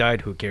Philip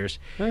died. Who cares?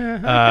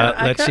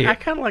 Let's see. I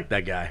kind of like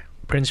that guy.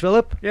 Prince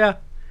Philip? Yeah.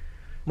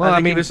 Well,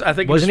 I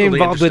think wasn't he really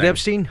involved with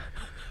Epstein?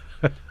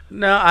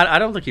 No, I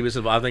don't think he was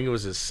involved. I think it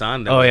was his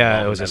son.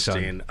 That it was his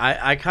son.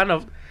 I kind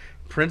of...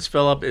 Prince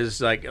Philip is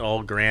like an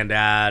old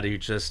granddad who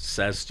just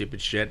says stupid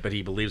shit, but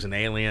he believes in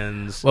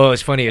aliens. Well,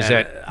 what's funny is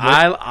that...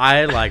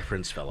 I like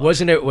Prince Philip.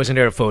 Wasn't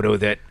there a photo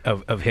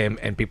of him,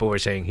 and people were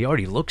saying he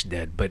already looks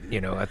dead, but,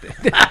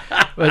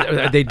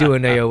 are they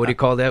doing a, what do you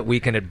call that,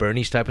 Weekend at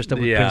Bernie's type of stuff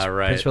with Prince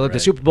Philip? Right. The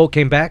Super Bowl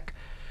came back.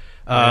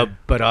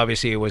 But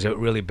obviously it was a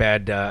really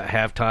bad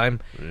halftime.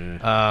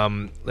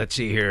 Let's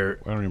see here.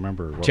 I don't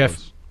remember.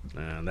 That's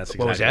exactly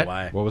what was that?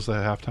 Why. What was the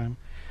halftime?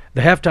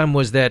 The halftime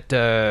was that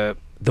The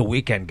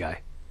Weeknd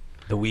guy.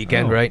 The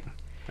Weeknd, right?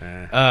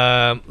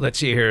 Let's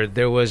see here.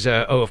 There was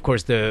of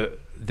course the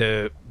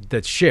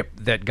ship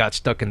that got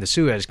stuck in the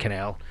Suez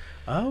Canal.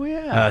 Oh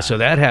yeah. So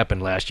that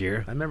happened last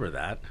year. I remember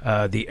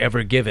that. The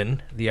Ever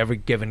Given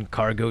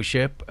cargo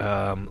ship.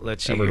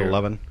 Let's see here.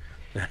 11.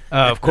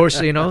 Of course,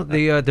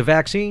 the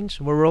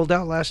vaccines were rolled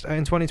out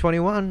in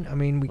 2021. I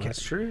mean,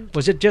 that's true.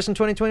 Was it just in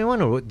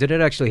 2021, or did it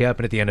actually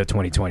happen at the end of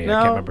 2020? No,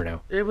 I can't remember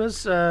now. It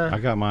was. I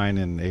got mine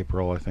in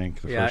April, I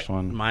think. The first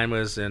one. Mine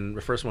was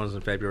the first one was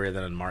in February.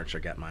 Then in March, I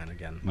got mine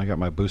again. I got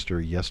my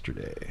booster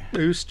yesterday.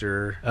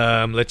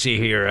 Let's see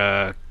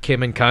here.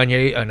 Kim and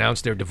Kanye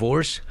announced their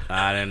divorce.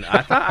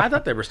 I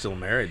thought they were still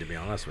married. To be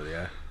honest with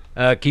you.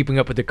 Keeping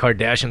Up with the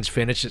Kardashians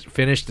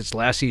finished its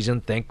last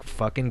season. Thank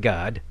fucking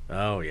God.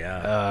 Oh,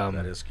 yeah.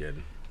 That is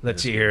good.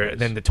 Let's see here.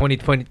 Then the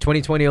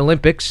 2020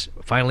 Olympics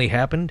finally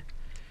happened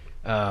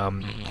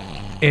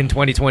in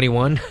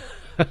 2021.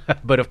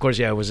 But, of course,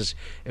 it was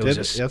a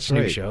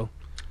snooze show.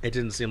 It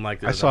didn't seem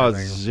like there I saw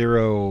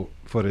zero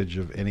footage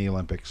of any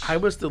Olympics. I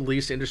was the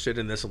least interested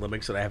in this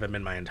Olympics that I have been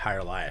in my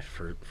entire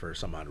life for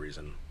some odd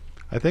reason.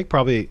 I think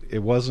probably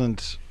it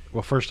wasn't...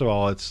 Well, first of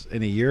all, it's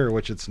in a year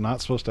which it's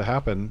not supposed to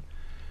happen.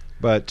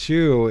 But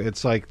two,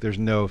 it's like there's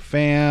no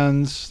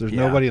fans, there's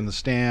nobody in the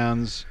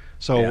stands.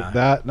 So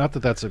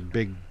that's a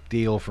big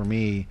deal for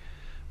me,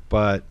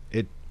 but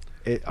it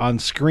on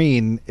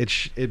screen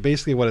it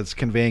basically what it's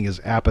conveying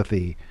is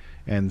apathy,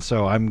 And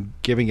so I'm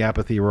giving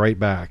apathy right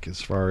back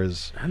as far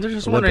as And there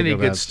just Olympic weren't any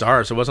good events.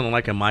 stars. It wasn't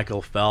like a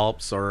Michael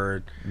Phelps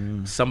or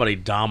somebody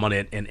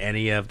dominant in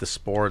any of the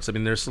sports. I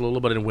mean, there's a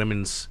little bit in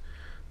women's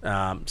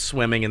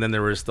swimming, and then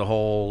there was the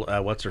whole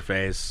what's her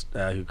face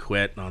who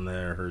quit on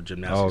her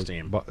gymnastics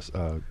team.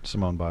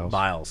 Simone Biles.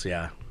 Biles,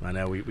 yeah, I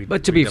know. We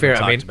But to we be fair,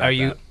 definitely I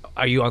mean, talked about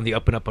are you on the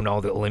up and up on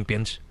all the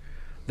Olympians?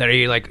 Are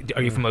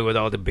you familiar with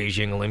all the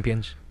Beijing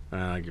Olympians? that.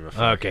 I don't give a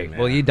fuck. Okay, man.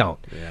 well you don't.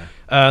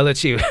 Yeah. Let's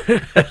see.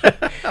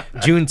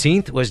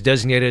 Juneteenth was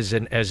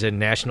designated as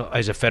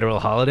a federal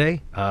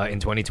holiday in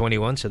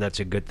 2021, so that's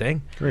a good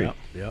thing. Great.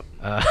 Yep.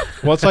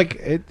 Well, it's like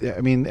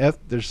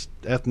there's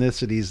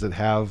ethnicities that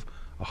have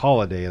a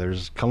holiday.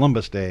 There's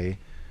Columbus Day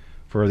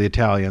for the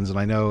Italians, and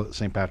I know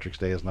St. Patrick's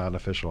Day is not an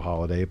official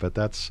holiday, but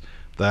that's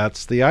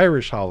the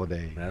Irish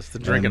holiday. That's the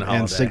drinking and holiday.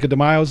 And Cinco de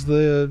Mayo is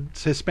the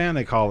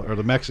Hispanic holiday or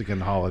the Mexican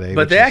holiday.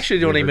 But which they is actually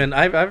don't weird. even.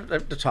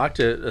 I've talked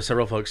to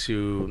several folks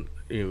who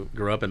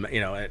grew up in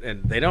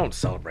and they don't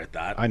celebrate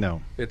that. I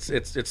know.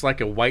 It's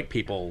like a white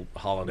people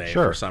holiday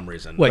Sure. for some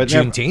reason. What, But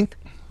never- Juneteenth?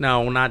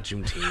 No, not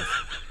Juneteenth.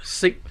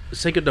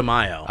 Cinco de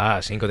Mayo.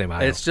 Cinco de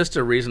Mayo. It's just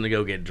a reason to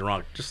go get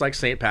drunk, just like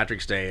St.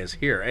 Patrick's Day is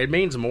here. It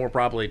means more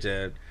probably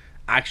to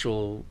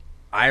actual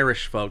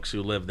Irish folks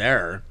who live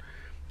there,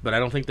 but I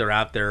don't think they're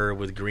out there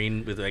with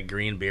green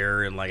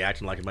beer and like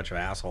acting like a bunch of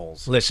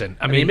assholes. Listen,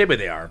 I mean, mean, maybe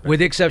they are. But with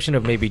the exception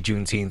of maybe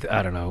Juneteenth,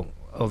 I don't know.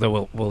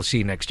 Although we'll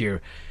see next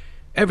year.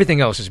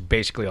 Everything else is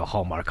basically a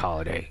Hallmark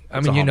holiday. I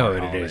It's mean, a you know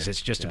Hallmark what it holiday. is. It's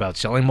just about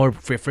selling more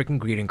freaking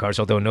greeting cards.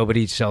 Although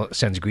nobody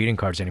sends greeting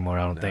cards anymore,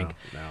 I don't think.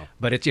 no.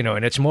 But it's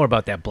and it's more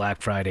about that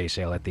Black Friday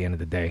sale at the end of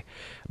the day.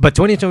 But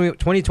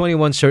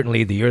 2021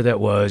 certainly the year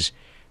that was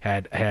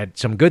had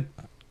some good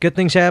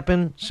things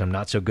happen, some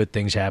not so good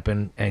things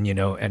happen, and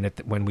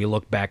when we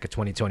look back at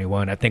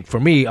 2021, I think for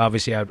me,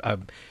 obviously,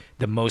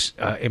 the most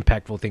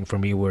impactful thing for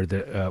me was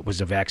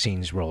the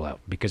vaccines rollout,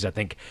 because I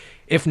think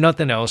if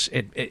nothing else,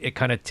 it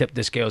kind of tipped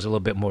the scales a little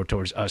bit more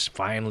towards us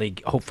finally,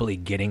 hopefully,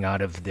 getting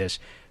out of this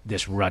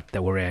rut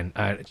that we're in.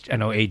 I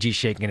know AG's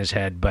shaking his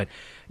head, but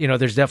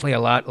there's definitely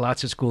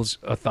lots of schools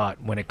of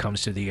thought when it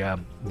comes to the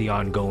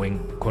ongoing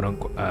quote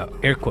unquote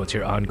air quotes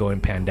here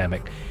ongoing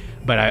pandemic.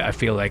 But I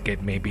feel like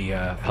it maybe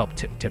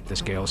helped tip the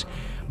scales.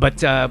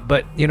 But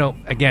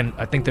again,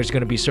 I think there's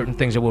going to be certain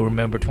things that we'll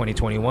remember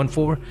 2021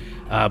 for.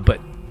 But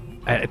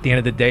at the end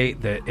of the day,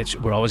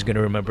 we're always going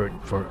to remember it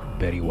for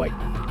Betty White.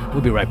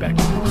 We'll be right back.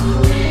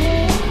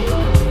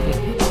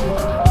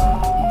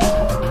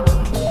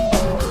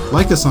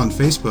 Like us on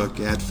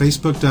Facebook at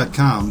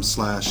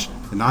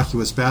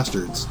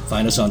facebook.com/innocuousbastards.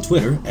 Find us on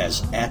Twitter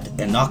as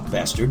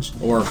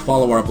 @InnocuBastards. Or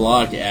follow our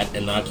blog at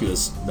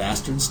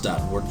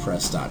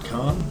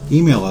innocuousbastards.wordpress.com.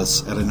 Email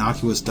us at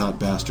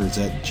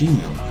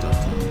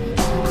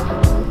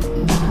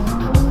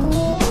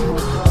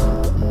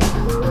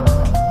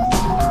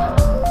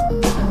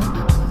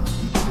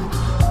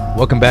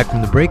Welcome back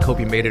from the break. Hope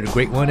you made it a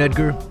great one,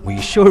 Edgar. We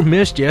sure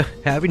missed you.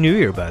 Happy New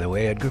Year, by the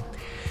way, Edgar.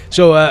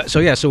 So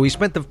we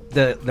spent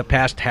the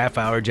past half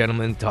hour,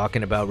 gentlemen,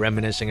 talking about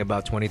reminiscing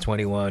about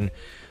 2021.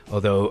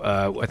 Although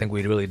I think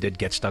we really did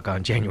get stuck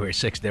on January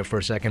 6th there for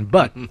a second.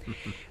 But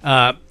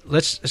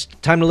it's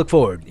time to look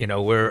forward.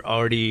 We're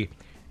already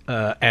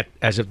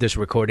as of this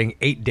recording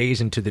 8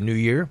 days into the new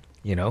year.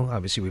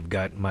 Obviously we've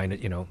got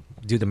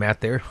do the math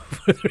there.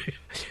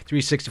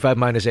 365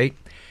 minus 8.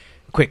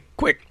 Quick,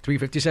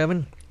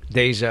 357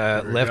 days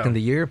left in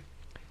the year.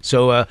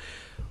 So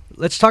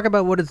let's talk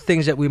about what are the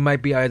things that we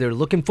might be either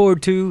looking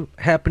forward to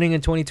happening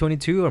in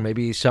 2022, or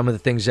maybe some of the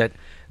things that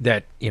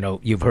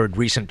you've heard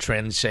recent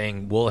trends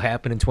saying will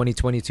happen in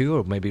 2022,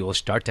 or maybe will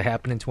start to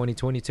happen in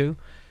 2022.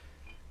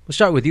 We'll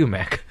start with you,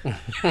 Mac.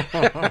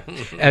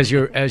 as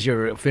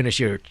you're finish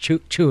your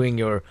chewing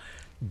your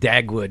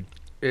Dagwood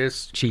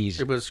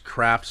cheese. It was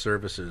craft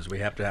services. We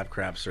have to have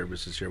craft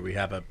services here. We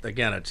have a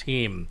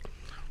team.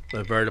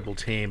 A veritable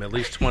team, at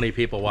least 20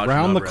 people watching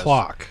round the over us.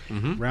 clock.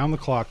 Round the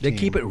clock. They team.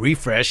 keep it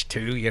refreshed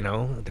too.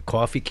 The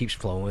coffee keeps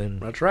flowing.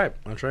 That's right.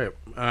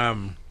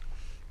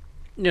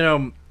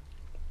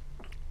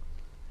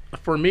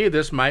 For me,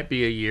 this might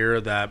be a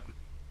year that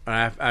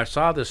I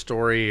saw this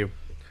story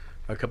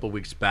a couple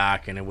weeks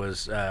back, and it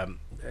was, and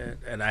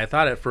I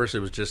thought at first it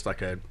was just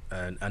like an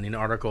Onion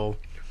article,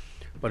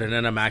 but it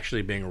ended up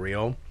actually being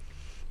real.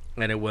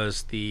 And it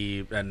was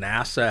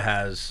NASA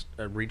has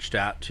reached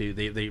out to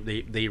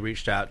they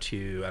reached out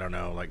to, I don't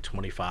know, like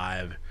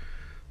 25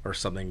 or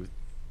something,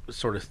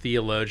 sort of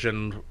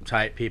theologian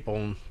type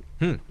people,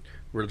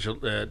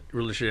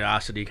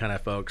 religiosity kind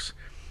of folks,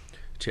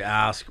 to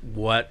ask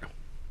what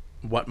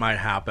might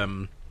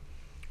happen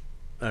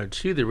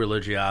to the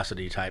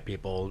religiosity type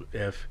people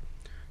if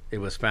it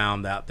was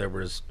found that there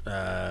was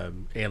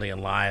alien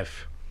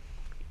life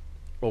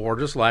or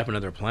just life on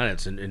other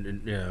planets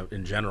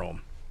in general.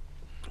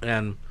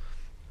 And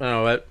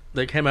what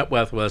they came up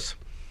with was,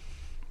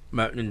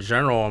 in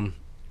general,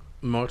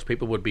 most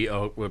people would be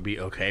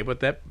okay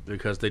with it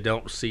because they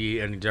don't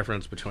see any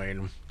difference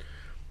between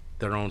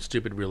their own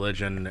stupid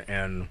religion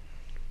and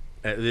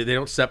They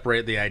don't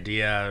separate the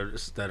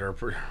ideas that are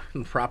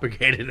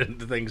propagated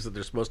into things that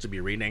they're supposed to be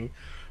reading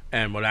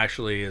and what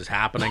actually is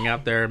happening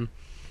out there.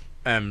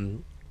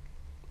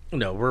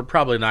 No, we're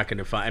probably not going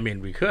to find. I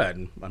mean, we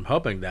could. I'm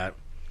hoping that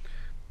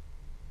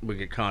we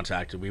get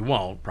contacted. We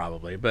won't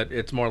probably, but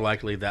it's more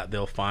likely that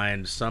they'll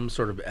find some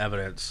sort of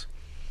evidence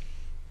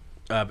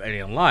of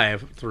alien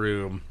life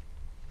through,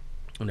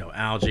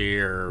 algae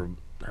or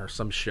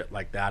some shit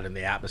like that in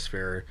the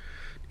atmosphere,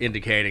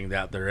 indicating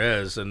that there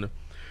is. And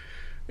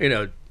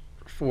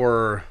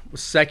for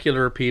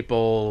secular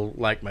people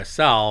like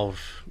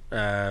myself,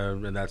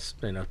 and that's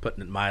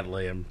putting it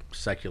mildly, I'm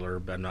secular,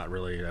 but I'm not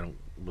really. I don't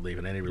believe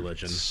in any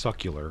religion.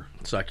 Succulent.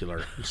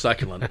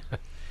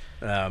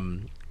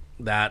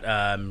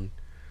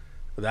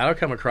 That'll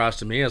come across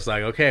to me as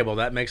like, okay, well,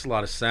 that makes a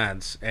lot of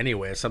sense.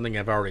 Anyway, it's something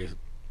I've already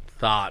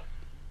thought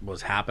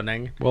was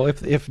happening. Well,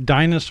 if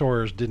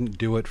dinosaurs didn't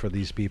do it for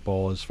these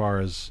people, as far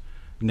as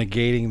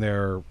negating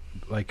their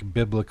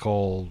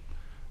biblical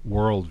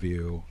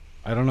worldview,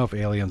 I don't know if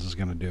aliens is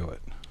going to do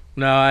it.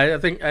 No, I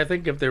think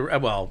if they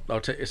I'll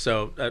tell you.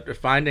 So,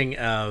 finding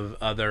of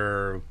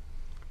other,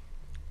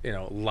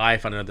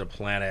 life on another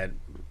planet,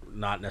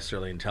 not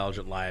necessarily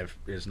intelligent life,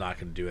 is not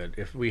going to do it.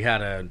 If we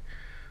had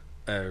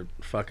a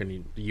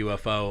fucking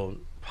UFO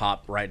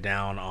pop right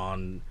down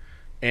on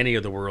any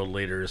of the world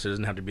leaders, it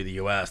doesn't have to be the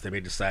U.S. They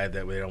may decide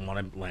that they don't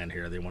want to land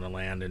here. They want to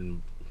land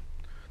in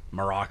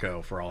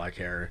Morocco, for all I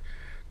care.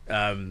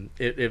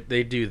 If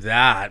they do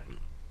that,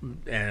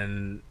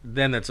 and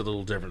then that's a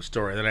little different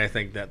story. Then I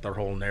think that their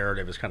whole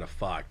narrative is kind of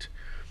fucked.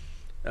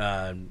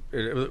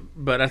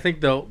 But I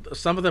think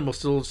some of them will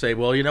still say,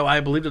 well, I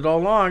believed it all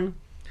along,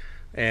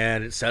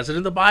 and it says it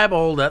in the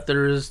Bible that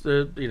there is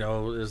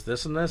is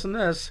this and this and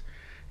this,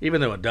 even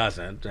though it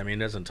doesn't. I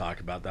mean, it doesn't talk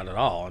about that at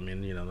all. I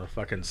mean, the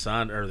fucking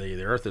sun or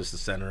the earth is the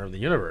center of the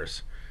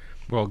universe.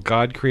 Well,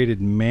 God created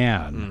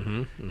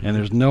man, and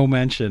there's no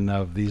mention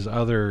of these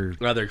other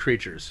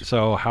creatures.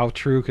 So how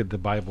true could the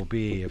Bible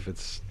be if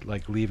it's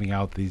leaving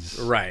out these?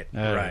 Right.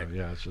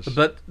 Yeah, it's just.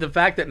 But the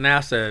fact that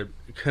NASA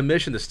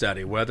commissioned the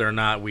study, whether or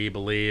not we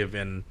believe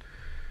in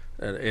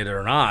it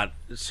or not,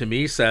 to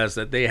me says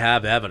that they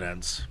have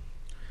evidence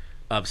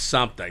of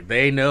something.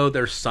 They know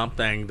there's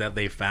something that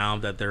they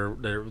found that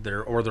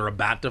they're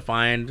about to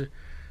find.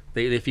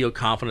 They feel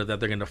confident that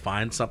they're going to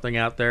find something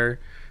out there,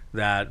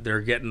 that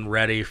they're getting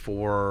ready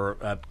for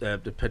a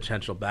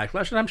potential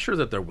backlash, and I'm sure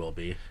that there will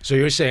be. So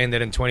you're saying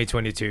that in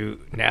 2022,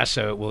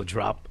 NASA will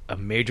drop a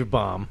major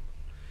bomb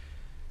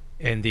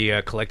in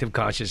the collective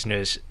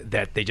consciousness,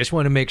 that they just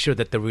want to make sure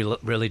that the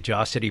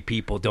religiosity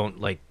people don't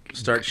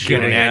start get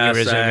shooting an us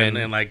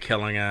aneurysm and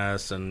killing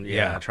us and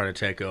try to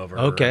take over.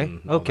 Okay,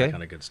 and all that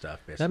kind of good stuff.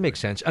 Basically. That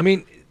makes sense. I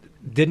mean,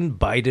 didn't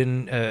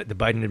the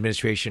Biden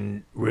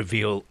administration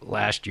reveal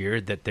last year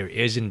that there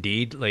is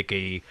indeed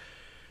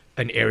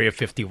an Area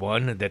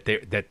 51, that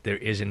there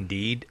is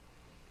indeed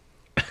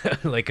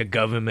a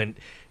government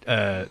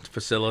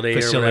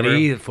facility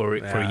for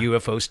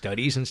UFO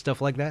studies and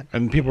stuff like that?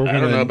 And people were I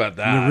going don't to know about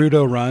that.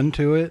 Naruto run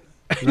to it.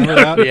 Remember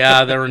that?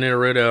 Yeah, there were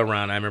Naruto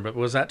run. I remember.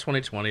 Was that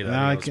 2020? No,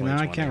 I can't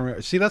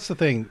remember. See, that's the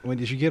thing.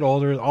 As you get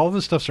older, all of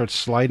this stuff starts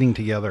sliding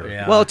together.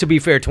 Yeah. Well, to be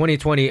fair,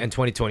 2020 and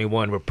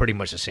 2021 were pretty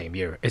much the same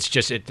year. It's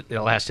just it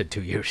lasted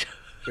 2 years.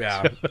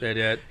 Yeah, they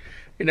did.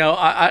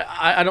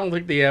 I don't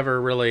think they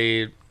ever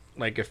really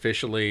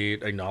officially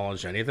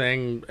acknowledged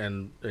anything,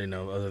 and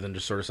other than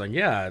just sort of saying,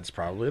 yeah, it's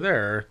probably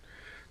there.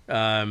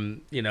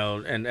 And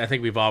I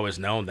think we've always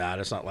known that.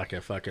 It's not like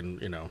a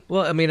fucking,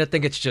 Well, I mean, I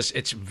think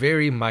it's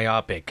very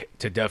myopic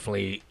to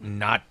definitely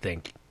not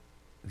think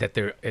that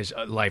there is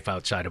life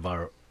outside of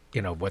our,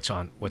 what's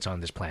on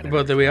this planet.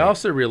 But then we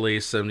also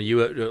released some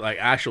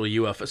actual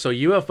UFO. So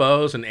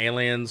UFOs and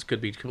aliens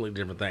could be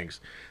completely different things.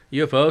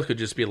 UFOs could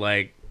just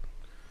be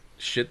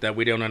shit that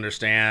we don't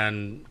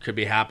understand, could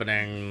be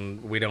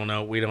happening. We don't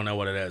know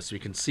what it is. So we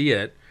can see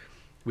it.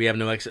 We have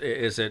no.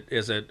 Is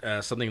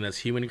it something that's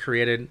human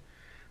created?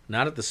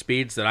 Not at the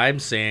speeds that I'm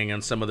seeing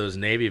on some of those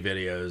Navy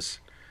videos.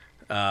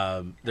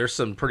 There's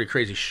some pretty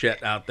crazy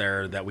shit out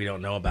there that we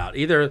don't know about.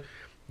 Either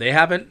they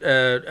haven't,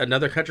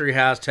 another country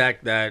has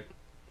tech that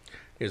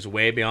is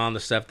way beyond the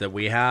stuff that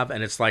we have,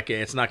 and it's not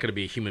going to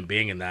be a human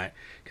being in that.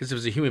 Because if it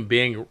was a human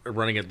being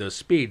running at those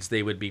speeds,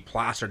 they would be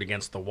plastered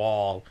against the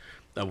wall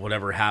of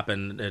whatever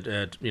happened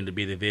to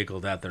be the vehicle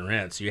that they're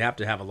in. So you have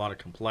to have a lot of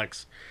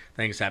complex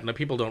things happen. Now,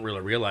 people don't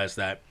really realize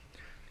that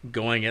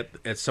going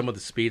at some of the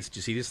speeds that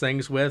you see these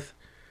things with,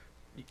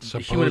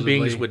 human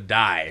beings would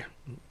die.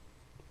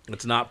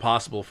 It's not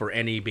possible for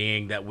any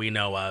being that we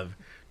know of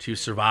to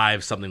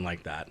survive something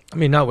like that. I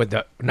mean, not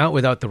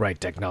without the right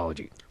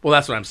technology. Well,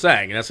 that's what I'm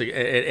saying.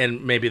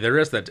 And maybe there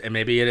is that, and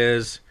maybe it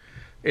is.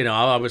 I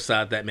always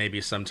thought that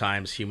maybe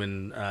sometimes the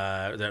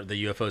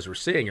UFOs we're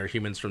seeing are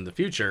humans from the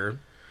future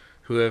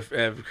who have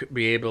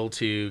be able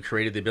to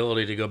create the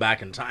ability to go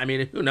back in time. I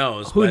mean, who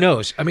knows? Who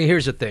knows? I mean,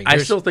 here's the thing. I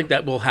still think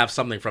that we'll have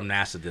something from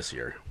NASA this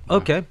year.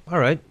 Okay, all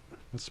right.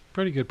 That's a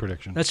pretty good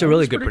prediction. That's a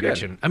really good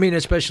prediction. I mean,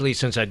 especially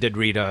since I did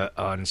read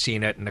on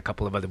CNET and a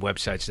couple of other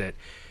websites that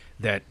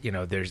that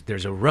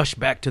there's a rush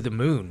back to the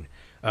moon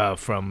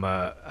from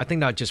I think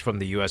not just from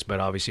the U.S. but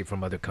obviously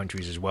from other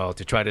countries as well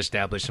to try to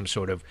establish some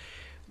sort of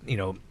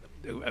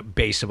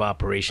base of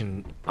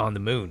operation on the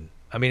moon.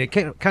 I mean, it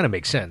kind of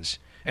makes sense.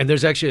 And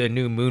there's actually a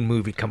new moon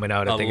movie coming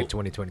out, I think, in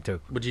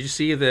 2022. But did you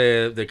see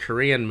the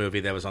Korean movie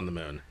that was on the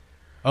moon?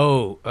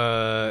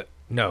 Oh,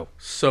 no.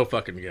 So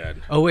fucking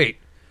good. Oh, wait.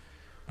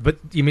 But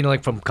you mean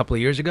like from a couple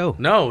of years ago?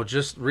 No,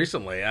 just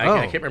recently.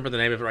 I can't remember the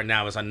name of it right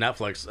now. It was on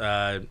Netflix.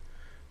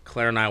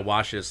 Claire and I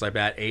watched it. It's like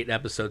about 8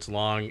 episodes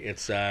long.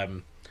 It's there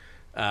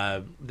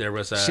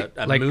was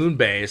a moon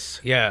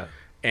base. Yeah.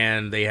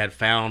 And they had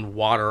found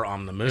water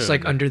on the moon. It's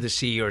like Under the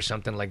Sea or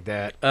something like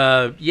that.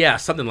 Yeah,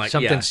 something like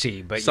something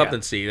sea, but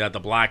something sea, the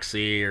Black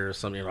Sea or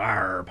something.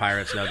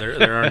 Pirates. No,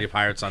 there aren't any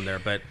pirates on there,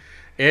 but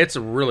it's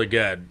really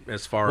good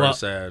as far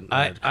as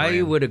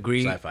I would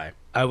agree. Sci-fi.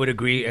 I would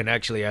agree, and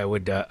actually, I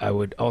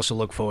would also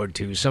look forward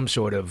to some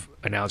sort of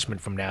announcement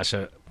from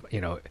NASA,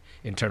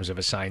 in terms of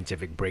a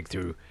scientific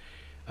breakthrough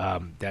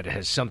that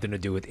has something to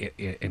do with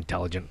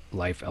intelligent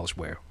life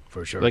elsewhere.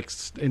 For sure. Like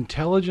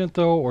intelligent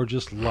though, or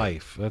just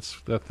life?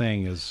 That's the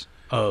thing. Is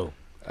you're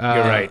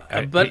right.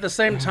 But at the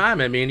same time,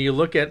 I mean, you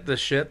look at the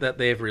shit that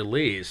they've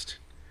released.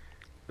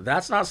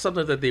 That's not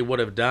something that they would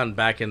have done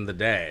back in the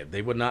day.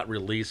 They would not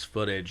release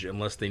footage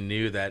unless they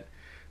knew that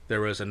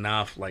there was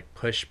enough like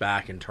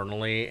pushback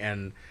internally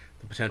and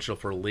the potential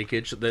for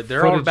leakage.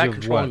 They're all about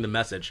controlling the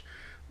message.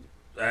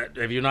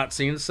 Have you not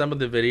seen some of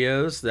the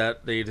videos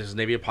that these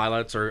Navy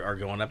pilots are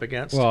going up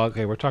against? Well,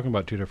 okay, we're talking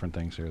about two different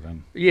things here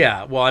then.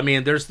 Yeah, well, I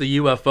mean, there's the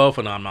UFO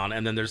phenomenon,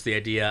 and then there's the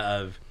idea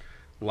of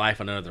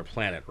life on another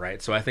planet,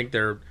 right? So I think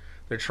they're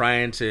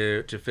trying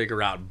to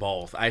figure out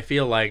both. I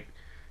feel like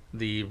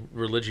the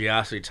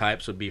religiosity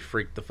types would be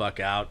freaked the fuck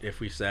out if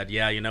we said,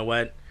 yeah, you know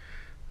what?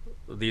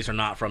 These are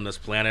not from this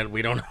planet.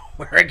 We don't know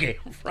where it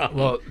came from.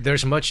 Well,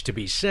 there's much to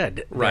be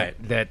said. Right.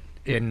 That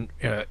in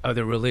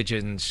other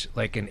religions,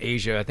 like in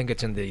Asia, I think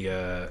it's in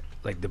the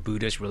like the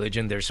Buddhist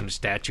religion, there's some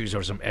statues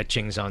or some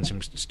etchings on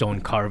some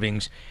stone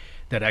carvings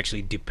that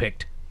actually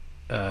depict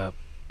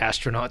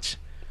astronauts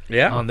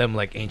on them,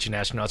 like ancient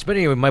astronauts. But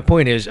anyway, my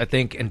point is, I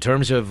think in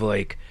terms of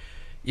like,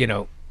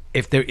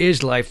 if there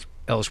is life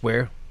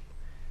elsewhere,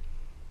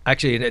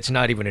 actually it's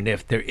not even an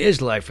if, there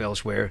is life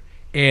elsewhere,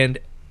 and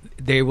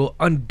they will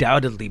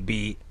undoubtedly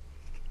be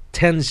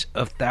tens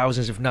of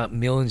thousands, if not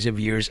millions of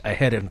years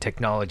ahead of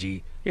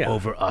technology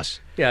over us.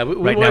 Yeah,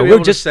 right now we're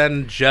just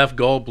send Jeff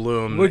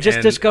Goldblum. We're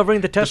just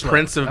discovering the Tesla. The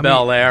Prince of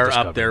Bel Air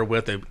up there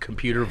with a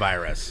computer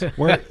virus. Here's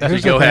go the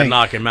ahead thing. and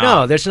knock him out.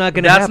 No, that's not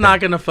going to happen. That's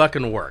not going to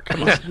fucking work.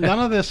 Come on. None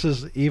of this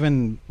is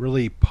even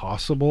really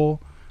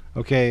possible.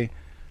 Okay,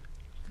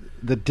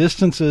 the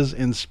distances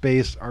in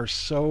space are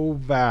so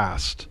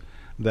vast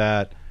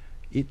that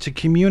to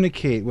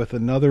communicate with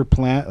another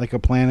planet, like a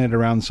planet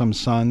around some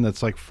sun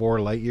that's like 4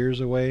 light years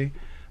away,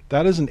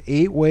 that is an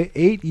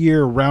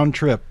 8-year round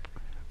trip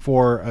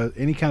for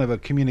any kind of a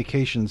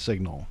communication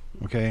signal.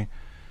 Okay,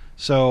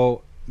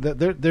 so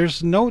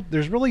there's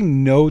really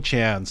no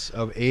chance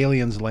of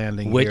aliens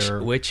landing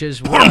here. Which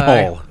is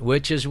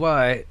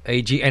why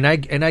AG and I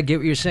get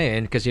what you're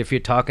saying, because if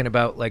you're talking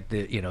about like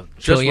the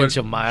trillions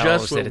of miles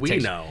just that what it we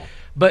takes, know.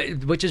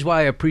 But which is why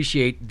I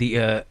appreciate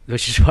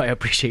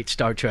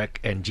Star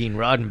Trek and Gene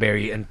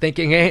Roddenberry and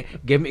thinking, hey,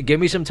 give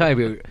me some time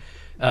here.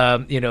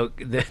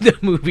 The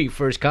movie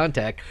First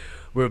Contact,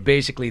 where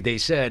basically they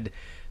said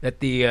that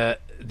the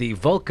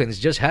Vulcans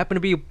just happened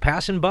to be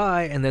passing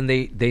by, and then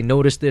they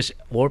noticed this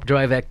warp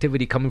drive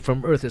activity coming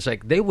from Earth. It's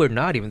like they were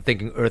not even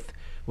thinking Earth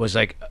was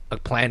like a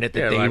planet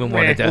that they like, even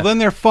wanted to. Well, then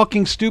they're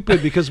fucking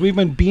stupid, because we've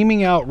been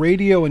beaming out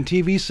radio and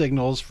TV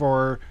signals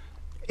for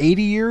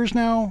 80 years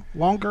now,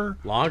 longer.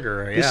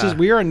 Yeah.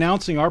 We are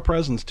announcing our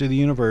presence to the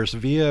universe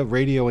via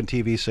radio and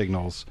TV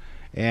signals,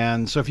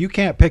 and so if you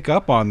can't pick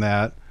up on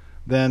that,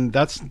 then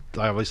that's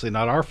obviously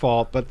not our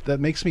fault. But that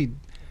makes me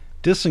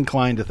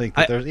disinclined to think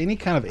that there's any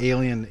kind of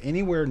alien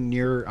anywhere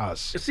near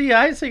us. See,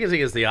 I think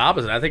it's the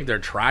opposite. I think they're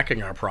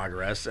tracking our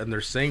progress and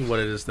they're seeing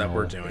what it is that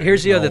we're doing.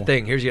 Here's the other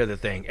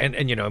thing.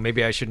 And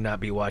maybe I should not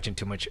be watching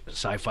too much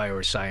sci-fi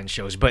or science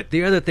shows. But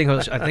the other thing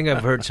was, I think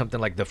I've heard something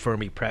like the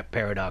Fermi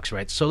paradox,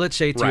 right? So let's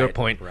say, to your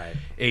point,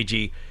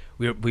 AG,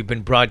 we've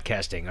been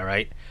broadcasting, all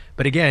right?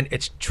 But again,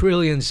 it's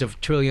trillions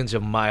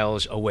of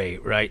miles away,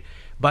 right?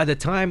 By the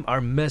time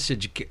our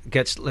message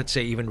gets, let's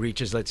say, even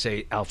reaches, let's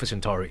say, Alpha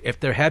Centauri,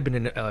 if there had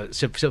been a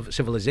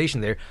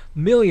civilization there,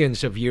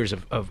 millions of years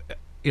of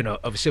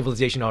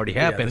civilization already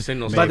happened.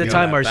 By the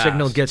time our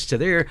signal gets to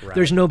there,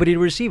 there's nobody to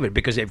receive it,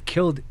 because they've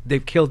killed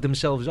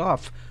themselves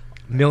off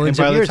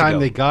millions of years ago. By the time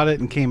they got it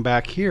and came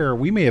back here,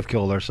 we may have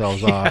killed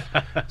ourselves off.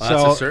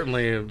 That's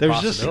certainly a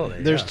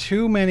possibility. There's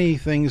too many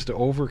things to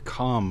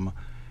overcome,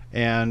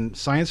 and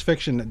science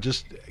fiction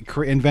just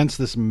invents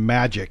this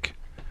magic.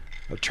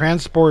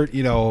 Transport,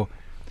 we're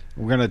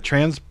going to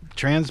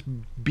trans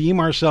beam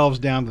ourselves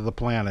down to the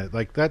planet.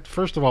 Like that,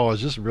 first of all,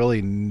 is just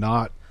really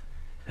not.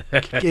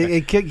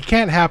 It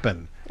can't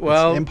happen.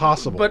 Well, it's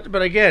impossible.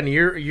 But again,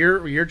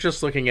 you're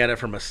just looking at it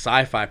from a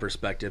sci-fi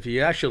perspective.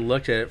 You actually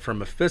looked at it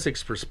from a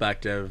physics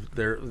perspective.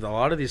 A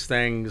lot of these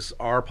things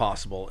are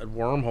possible, and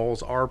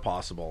wormholes are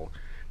possible,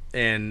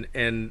 and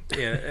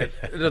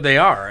they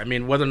are. I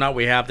mean, whether or not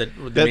we have the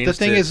means the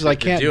thing to, is, I to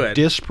can't do it.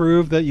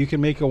 disprove that you can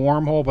make a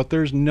wormhole, but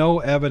there's no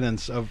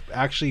evidence of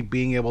actually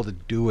being able to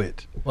do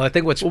it. Well, I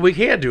think what's Well, we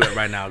can't do it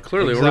right now.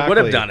 Clearly, we would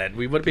Exactly. have done it.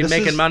 We would be This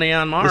making is- money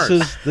on Mars.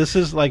 This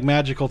is like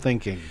magical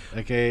thinking.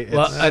 Okay,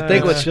 Well, I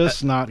think it's what's-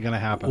 just not going to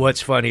happen.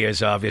 What's funny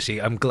is obviously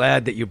I'm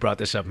glad that you brought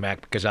this up, Mac,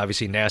 because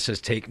obviously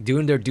NASA's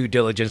doing their due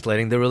diligence,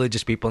 letting the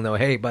religious people know,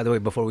 hey, by the way,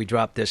 before we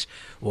drop this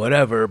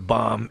whatever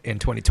bomb in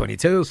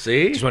 2022,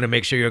 See? just want to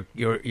make sure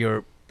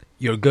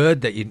you're good,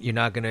 that you're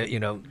not gonna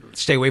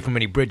stay away from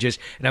any bridges.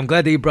 And I'm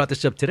glad that you brought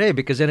this up today,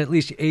 because then at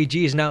least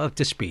AG is now up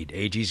to speed.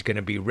 AG is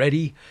gonna be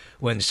ready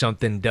when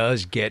something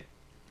does get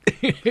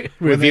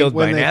revealed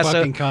when by they NASA.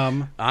 fucking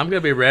come. I'm gonna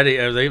be ready.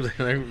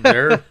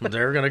 They're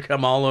gonna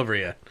come all over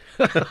you.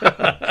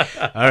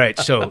 All right,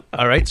 so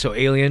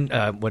Alien,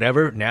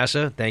 whatever,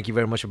 NASA. Thank you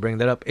very much for bringing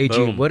that up. AG,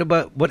 Boom. what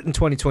in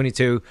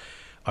 2022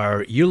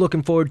 are you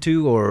looking forward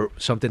to, or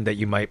something that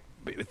you might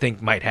think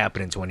might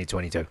happen in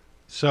 2022?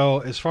 So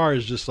as far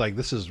as just like,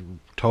 this is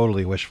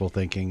totally wishful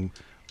thinking,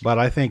 but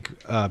I think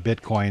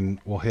Bitcoin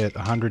will hit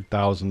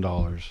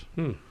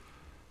 $100,000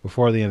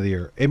 before the end of the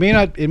year. It may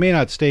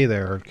not stay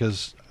there,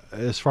 because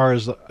as far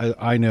as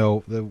I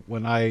know,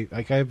 when I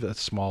have a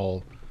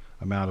small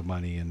amount of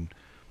money in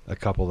a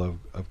couple of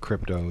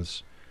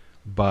cryptos,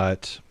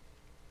 but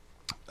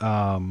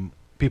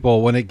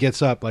people, when it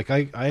gets up, like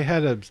I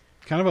had a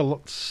kind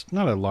of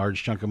not a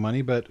large chunk of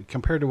money, but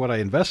compared to what I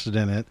invested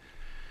in it,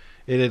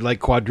 it had like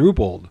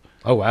quadrupled.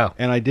 Oh wow!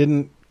 And I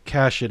didn't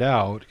cash it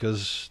out,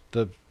 because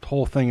the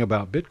whole thing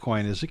about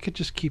Bitcoin is it could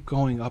just keep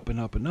going up and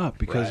up and up,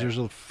 because Right. there's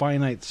a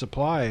finite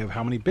supply of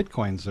how many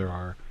Bitcoins there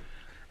are.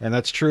 And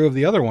that's true of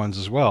the other ones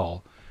as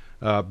well.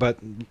 But,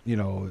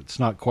 it's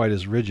not quite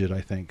as rigid,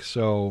 I think.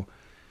 So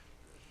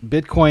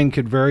Bitcoin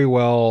could very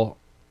well,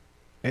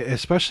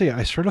 especially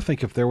I sort of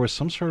think if there was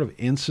some sort of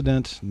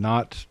incident,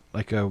 not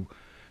like a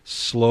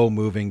slow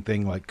moving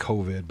thing like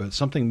COVID, but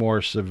something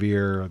more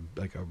severe,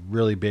 like a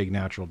really big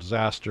natural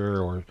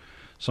disaster or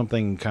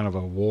something kind of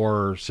a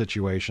war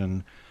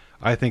situation,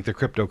 I think the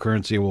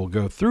cryptocurrency will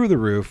go through the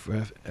roof,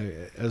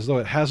 as though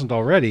it hasn't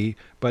already,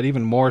 but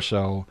even more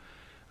so,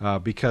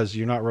 because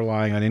you're not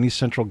relying on any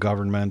central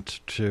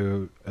government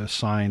to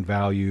assign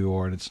value,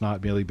 or it's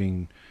not merely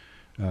being,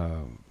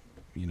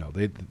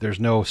 there's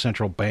no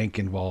central bank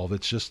involved.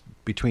 It's just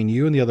between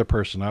you and the other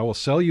person. I will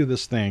sell you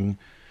this thing,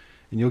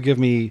 and you'll give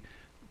me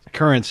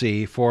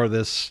currency for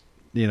this,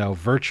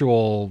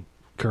 virtual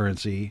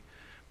currency.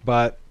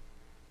 But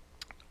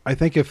I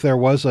think if there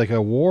was like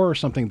a war or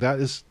something, that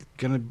is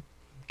going to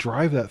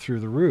drive that through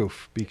the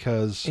roof,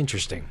 because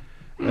Interesting.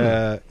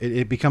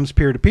 it becomes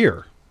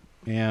peer-to-peer.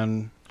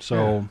 And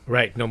so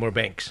Right, no more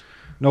banks.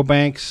 no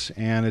banks,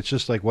 and it's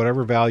just like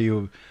whatever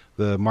value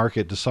the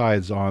market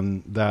decides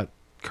on that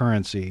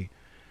currency.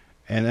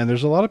 And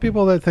there's a lot of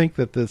people that think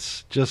that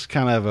this just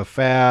kind of a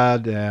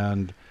fad,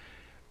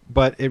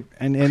 but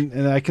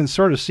I can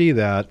sort of see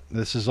that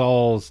this is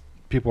all,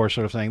 people are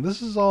sort of saying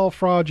this is all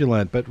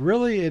fraudulent, but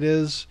really it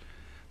is.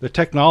 The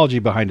technology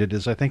behind it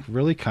is, I think,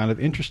 really kind of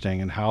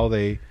interesting, and how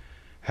they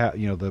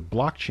the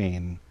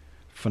blockchain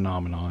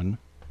phenomenon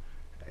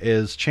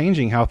is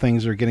changing how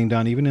things are getting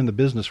done, even in the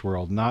business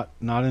world, not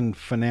in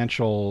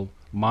financial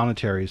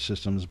monetary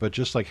systems, but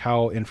just like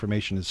how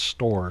information is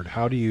stored.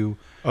 How do you...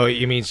 Oh,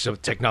 you mean so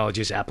technology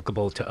is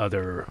applicable to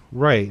other...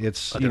 Right.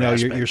 It's, other you're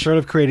aspects. sort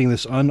of creating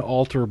this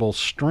unalterable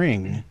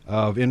string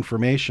of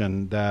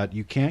information that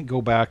you can't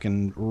go back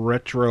and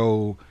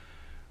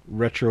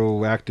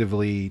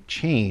retroactively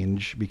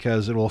change,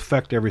 because it will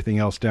affect everything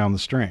else down the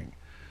string.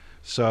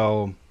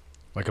 So,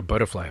 Like a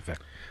butterfly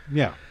effect.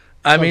 yeah.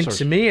 I Some mean, sorts.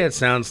 to me, it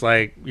sounds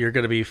like you're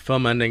going to be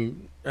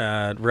fomenting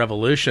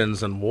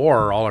revolutions and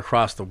war all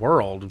across the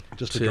world,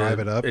 Just to drive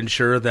it up?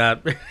 ensure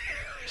that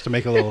Just to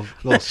make a little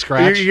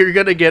scratch. you're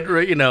going to get,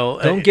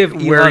 Don't give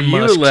where Elon you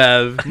Musk-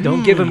 live.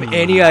 Don't give him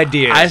any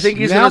ideas. I think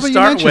he's Now going to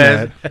that you start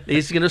mention with.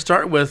 He's going to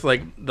start with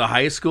like the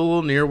high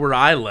school near where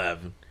I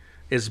live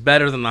is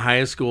better than the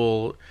high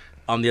school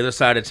on the other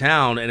side of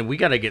town, and we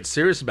got to get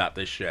serious about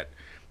this shit.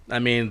 I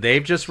mean,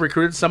 they've just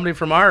recruited somebody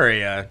from our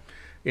area.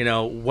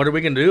 What are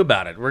we going to do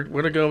about it? We're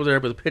going to go over there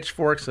with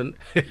pitchforks and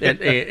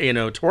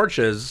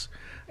torches,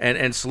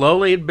 and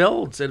slowly it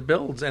builds,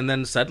 and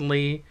then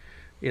suddenly,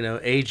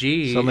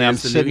 AG Suddenly I'm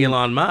is the sitting- new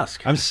Elon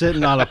Musk, I'm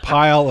sitting on a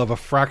pile of a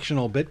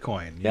fractional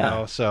Bitcoin,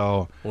 Yeah.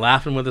 so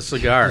laughing with a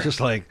cigar. it's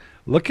just like,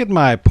 look at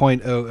my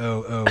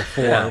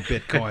 0.0004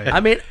 Bitcoin. I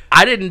mean,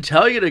 I didn't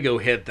tell you to go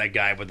hit that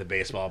guy with the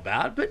baseball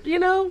bat, but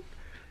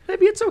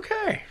maybe it's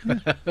okay.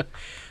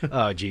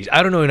 Oh, geez.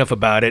 I don't know enough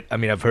about it. I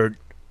mean, I've heard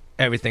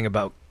everything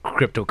about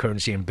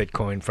cryptocurrency and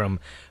Bitcoin from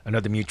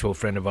another mutual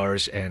friend of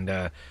ours,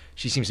 and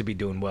she seems to be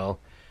doing well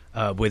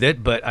with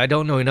it, but I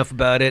don't know enough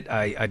about it.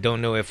 I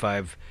don't know if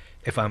I'm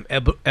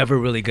ever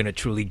really going to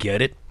truly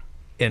get it.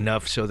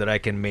 enough so that I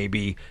can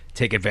maybe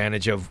take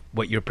advantage of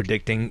what you're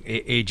predicting,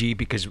 AG?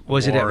 Because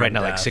was it More at right in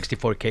now like depth.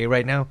 64K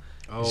right now?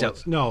 Oh,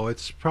 So-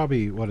 it's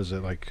probably, what is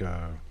it, like...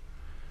 it's,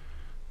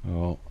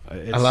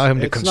 Allow him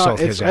to it's consult not,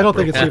 his it's, I don't app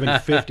think real it's even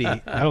 50.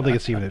 I don't think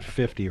it's even at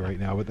 50 right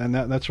now. But then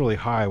that's really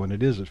high when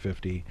it is at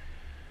 50.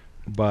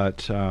 But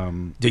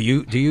Do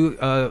you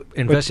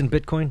invest in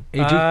Bitcoin,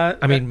 AG?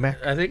 I mean,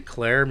 Mac? I think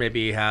Claire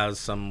maybe has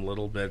some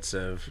little bits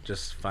of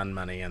just fun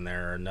money in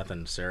there,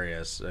 nothing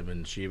serious. I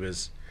mean, she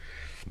was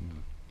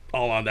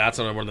all on that's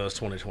not one of those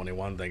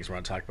 2021 things we're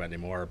not talking about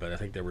anymore. But I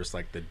think there was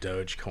like the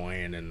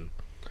Dogecoin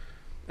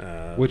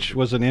and which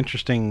was an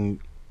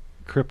interesting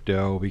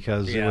crypto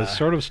because it was Yeah.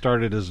 sort of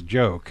started as a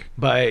joke.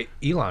 By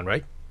Elon,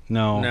 right?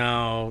 No.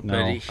 no, No.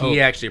 but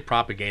he actually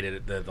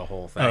propagated the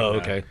whole thing. Oh,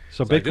 okay.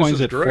 So It's like, this Bitcoin's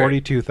is at great.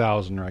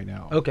 42,000 right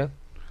now. Okay.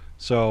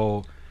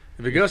 So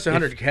If it goes to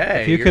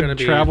 100K, if you you're going to could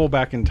be travel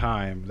back in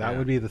time, that Yeah.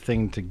 would be the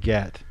thing to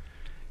get.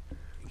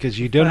 Because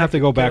you don't have to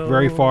go back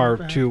very far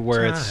to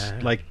where it's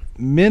like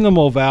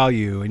minimal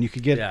value, and you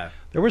could get. Yeah.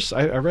 There was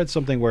I read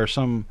something where it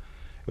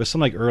was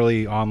some like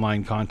early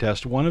online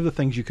contest. One of the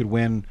things you could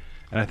win,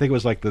 and I think it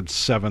was like the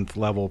 7th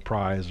level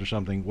prize or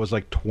something, was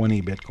like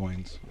 20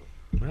 Bitcoins.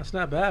 That's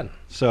not bad.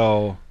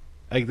 So,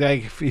 like,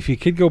 if you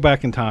could go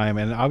back in time,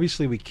 and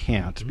obviously we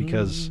can't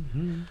because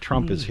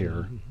Trump is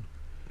here.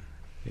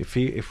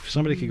 If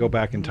somebody could go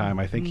back in time,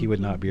 I think he would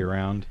not be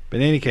around.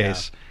 But in any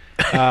case,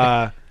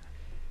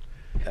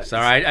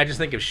 Sorry, I just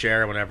think of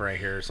Cher whenever I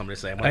hear somebody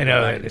say, I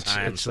know. Back in It's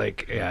time.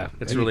 like, yeah.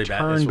 It's maybe really bad.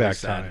 turn That's really back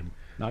sad. time,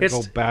 not It's,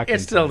 go back.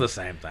 it's in still time. the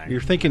same thing.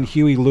 You're thinking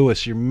Huey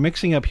Lewis. You're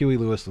mixing up Huey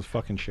Lewis with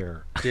fucking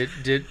Cher. Did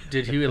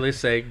Huey at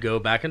least say go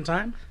back in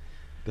time?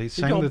 They You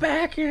sang go the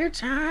back in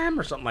time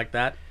or something like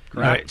that.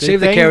 All right. they Save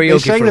the sang- karaoke they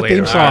sang for the later.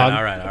 theme song.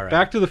 All right.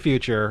 Back to the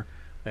Future.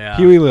 Yeah.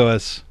 Huey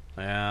Lewis.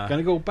 Yeah.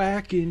 Gonna go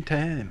back in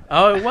time.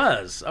 Oh, it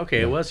was.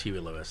 Okay, it was Huey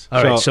Lewis.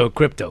 All right. So- So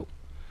crypto.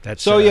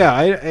 That's So yeah,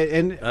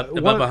 and Up,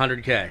 one- above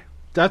 100K.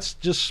 that's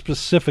just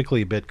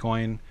specifically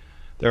Bitcoin.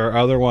 There are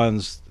other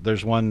ones.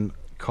 There's one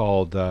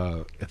called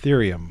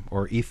Ethereum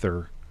or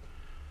Ether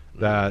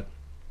that,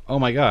 oh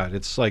my God,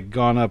 it's like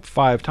gone up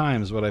 5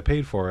 times what I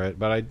paid for it.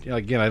 But I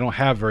don't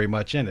have very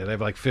much in it. I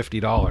have like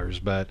 $50.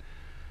 But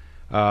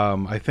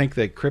I think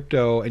that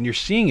crypto, and you're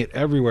seeing it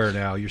everywhere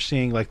now. You're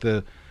seeing like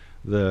the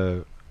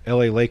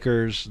LA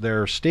Lakers,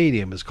 their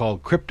stadium is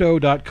called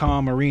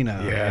Crypto.com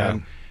Arena. Yeah.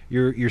 And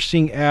you're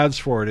seeing ads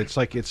for it. It's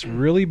like it's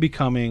really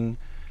becoming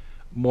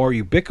more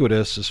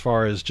ubiquitous as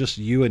far as just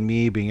you and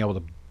me being able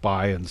to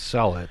buy and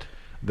sell it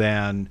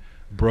than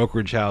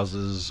brokerage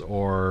houses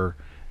or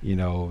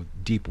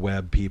deep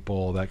web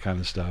people, that kind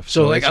of stuff.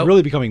 So, like, it's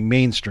really becoming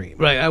mainstream.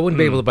 right. I wouldn't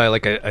be able to buy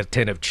like a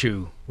tin of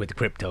chew with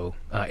crypto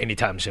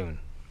anytime soon.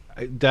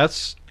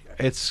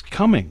 It's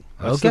coming.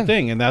 That's the Okay.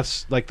 thing. And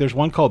that's like there's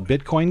one called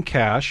Bitcoin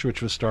Cash,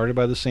 which was started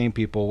by the same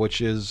people,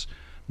 which is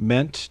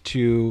meant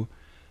to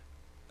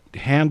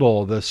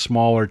handle the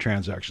smaller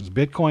transactions.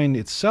 Bitcoin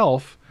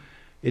itself,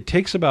 it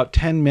takes about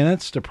 10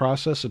 minutes to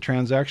process a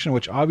transaction,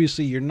 which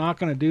obviously you're not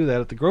going to do that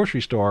at the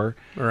grocery store.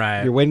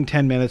 Right. You're waiting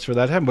 10 minutes for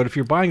that to happen. But if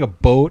you're buying a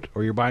boat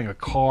or you're buying a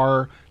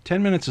car,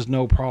 10 minutes is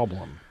no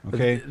problem.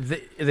 Okay.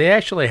 They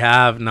actually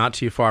have, not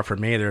too far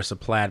from me, there's a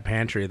Plaid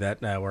Pantry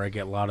that where I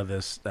get a lot of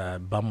this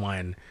bum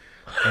wine.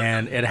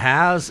 And it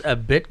has a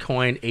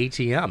Bitcoin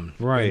ATM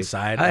Right.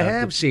 inside I of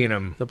have seen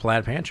them. the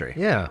Plaid Pantry.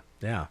 Yeah.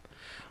 Yeah.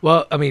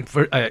 Well, I mean,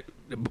 I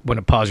want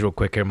to pause real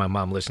quick here. My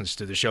mom listens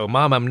to the show.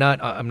 Mom, I'm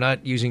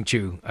not using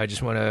chew. I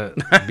just want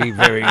to be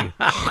very,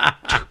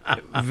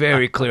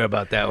 very clear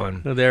about that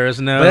one. There is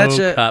no But that's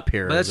a cup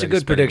here. But that's a that good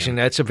he's spitting prediction. in.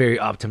 That's a very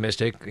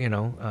optimistic,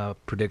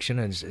 prediction,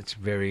 and it's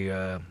very.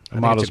 I think it's a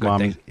Amado's good mom,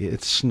 thing.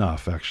 it's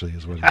snuff, actually,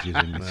 is what he's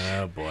using.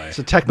 Oh, boy. It's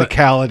a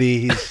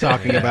technicality he's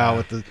talking about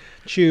with the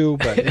chew,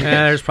 but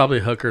There's probably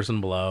hookers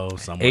and blow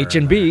somewhere. H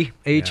in and B, there.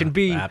 H Yeah, and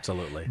B.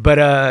 Absolutely.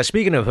 But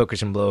speaking of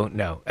hookers and blow,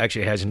 no,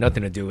 actually it has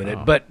nothing to do with it.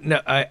 But no,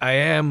 I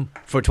am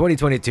for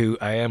 2022.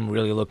 I am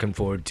really looking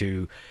forward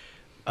to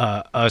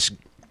us,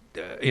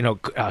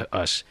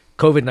 us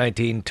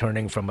COVID-19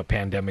 turning from a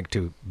pandemic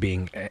to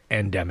being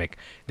endemic.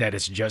 That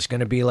it's just going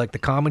to be like the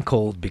common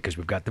cold because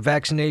we've got the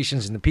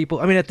vaccinations and the people.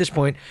 I mean, at this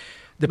point,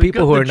 the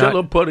people who are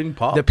not pudding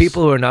pops. the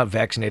people who are not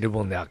vaccinated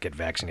will not get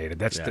vaccinated.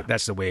 That's Yeah.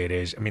 that's the way it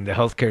is. I mean, the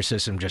healthcare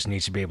system just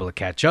needs to be able to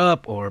catch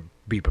up or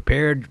be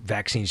prepared.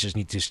 Vaccines just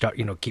need to start,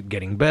 keep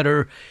getting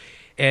better,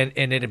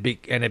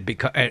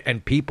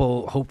 and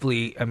people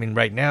hopefully. I mean,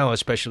 right now,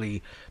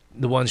 especially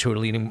the ones who are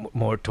leaning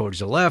more towards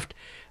the left,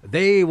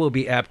 they will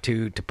be apt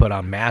to put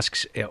on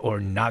masks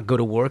or not go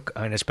to work,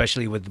 and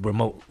especially with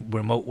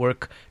remote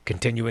work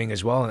continuing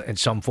as well in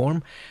some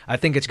form. I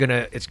think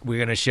we're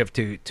gonna shift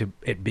to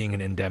it being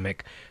an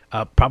endemic.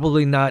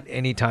 Probably not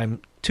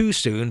anytime too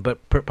soon,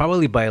 but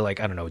probably by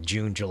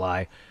June,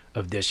 July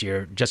of this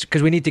year. Just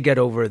because we need to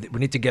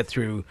get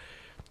through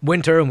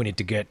winter and we need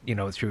to get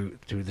through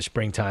the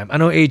springtime. I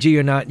know AG,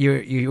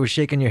 you were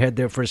shaking your head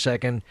there for a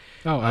second.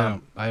 no,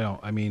 I don't.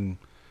 I mean,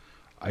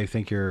 I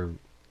think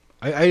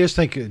I just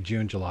think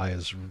June, July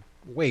is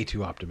way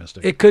too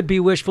optimistic. It could be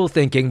wishful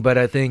thinking, but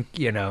I think,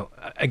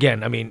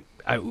 again, I mean,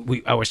 I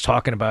was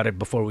talking about it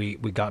before we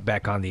got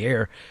back on the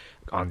air,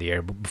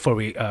 before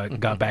we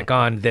got back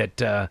on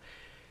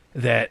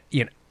that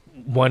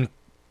one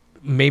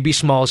maybe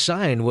small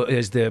sign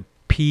is the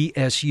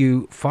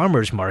PSU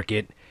Farmers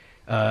Market.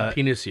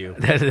 PSU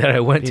that I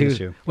went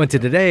to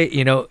today.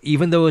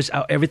 Even though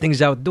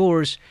everything's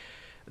outdoors,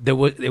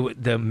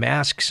 the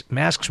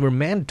masks were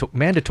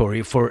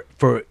mandatory for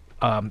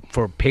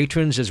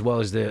patrons as well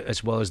as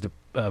the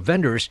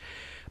vendors,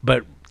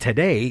 but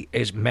today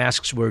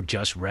masks were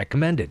just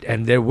recommended,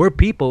 and there were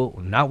people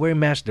not wearing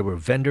masks. There were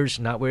vendors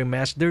not wearing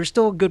masks. There's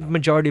still a good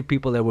majority of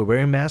people that were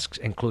wearing masks,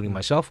 including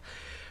myself.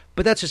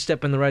 But that's a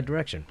step in the right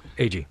direction,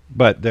 AG.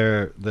 But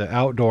the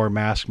outdoor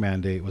mask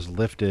mandate was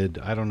lifted,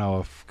 I don't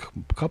know,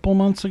 a couple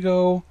months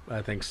ago.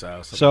 I think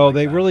so. So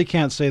they really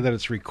can't say that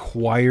it's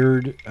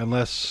required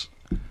unless,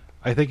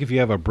 I think if you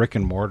have a brick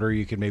and mortar,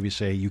 you could maybe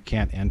say you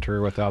can't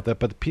enter without that.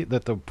 But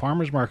the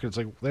farmers market, it's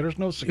like there's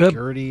no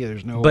security.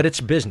 There's no. But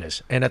it's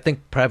business, and I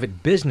think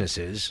private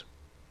businesses.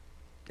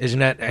 Isn't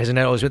that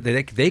always what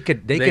they can mandate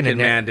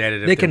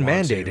it? They can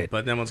mandate it,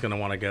 but then one's going to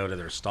want to go to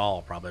their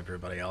stall. Probably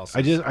everybody else.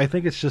 I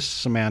think it's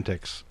just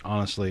semantics.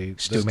 Honestly,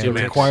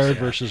 Semantics, required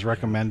versus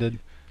recommended.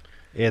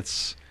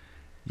 It's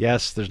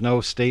yes, there's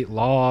no state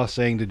law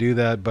saying to do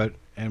that,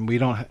 and we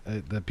don't.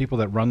 The people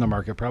that run the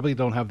market probably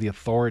don't have the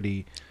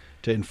authority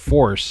to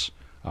enforce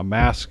a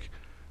mask.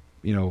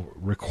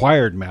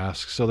 Required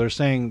masks. So they're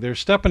saying they're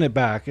stepping it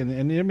back,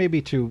 and it may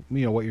be to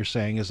what you're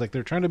saying is like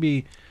they're trying to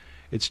be.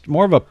 It's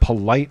more of a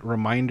polite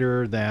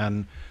reminder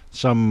than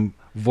some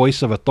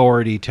voice of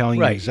authority telling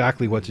you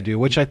exactly what to do,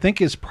 which I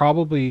think is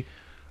probably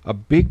a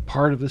big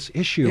part of this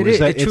issue.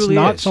 It's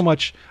not so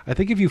much. I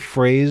think if you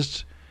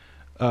phrased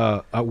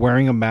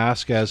wearing a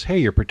mask as, "Hey,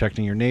 you're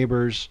protecting your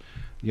neighbors,"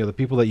 the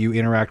people that you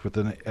interact with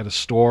at a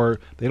store,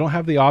 they don't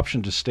have the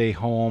option to stay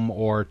home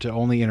or to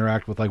only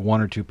interact with like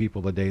one or two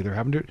people a day. They're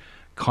having to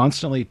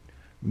constantly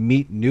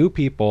meet new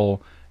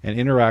people and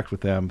interact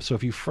with them. So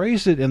if you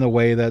phrase it in a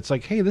way that's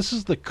like, hey, this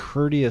is the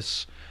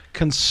courteous,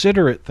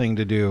 considerate thing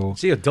to do.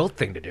 It's the adult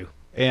thing to do.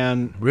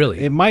 And really,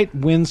 it might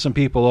win some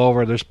people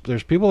over.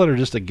 There's people that are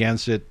just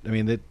against it. I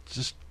mean,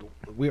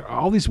 we're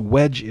all these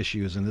wedge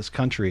issues in this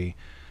country.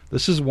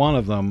 This is one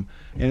of them.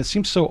 And it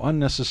seems so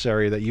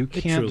unnecessary that you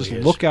can't just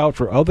look out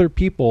for other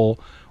people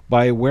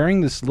by wearing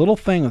this little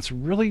thing that's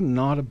really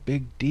not a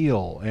big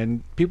deal.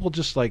 And people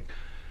just like,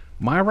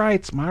 my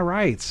rights.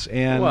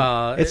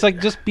 And it's like,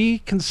 just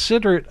be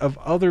considerate of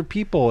other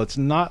people. It's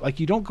not like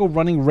you don't go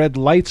running red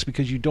lights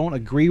because you don't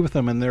agree with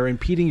them and they're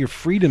impeding your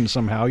freedom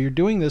somehow. You're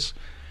doing this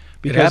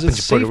because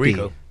it's safety. Puerto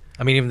Rico.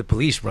 I mean, even the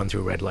police run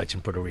through red lights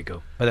in Puerto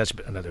Rico. But that's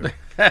beside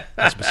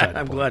the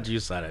I'm point. glad you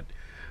said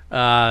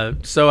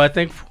it. So I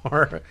think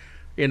for,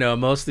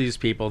 most of these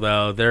people,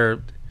 though,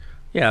 they're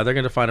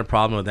going to find a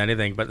problem with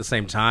anything. But at the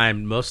same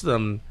time, most of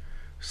them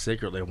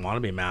secretly want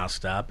to be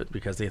masked up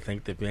because they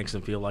think that makes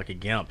them feel like a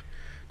gimp.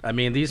 I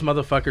mean, these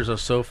motherfuckers are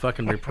so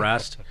fucking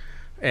repressed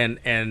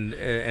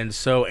and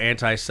so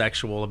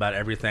anti-sexual about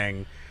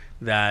everything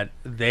that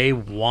they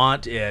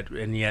want it,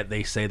 and yet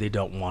they say they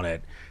don't want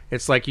it.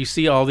 It's like you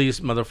see all these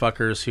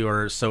motherfuckers who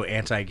are so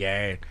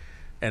anti-gay,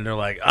 and they're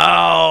like,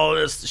 "Oh,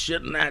 this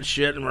shit and that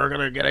shit, and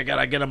we're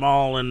gotta get them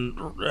all in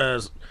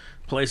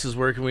places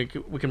where we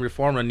can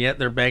reform." And yet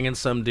they're banging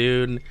some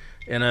dude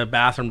in a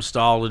bathroom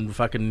stall in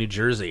fucking New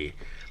Jersey.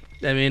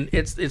 I mean,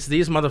 it's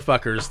these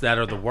motherfuckers that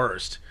are the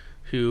worst,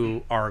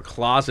 who are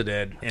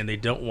closeted and they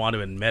don't want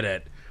to admit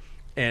it.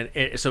 And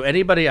so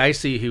anybody I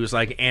see who's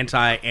like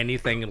anti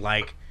anything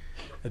like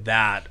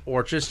that,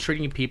 or just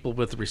treating people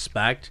with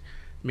respect,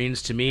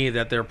 means to me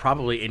that they're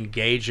probably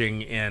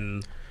engaging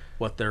in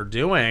what they're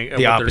doing.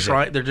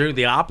 They're doing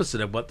the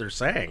opposite of what they're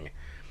saying.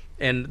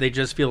 And they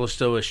just feel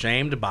so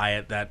ashamed by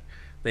it that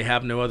they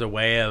have no other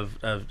way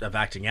of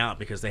acting out,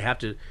 because they have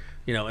to,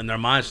 in their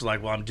minds, it's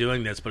like, well, I'm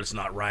doing this, but it's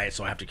not right,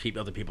 so I have to keep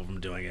other people from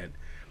doing it.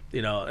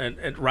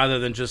 And rather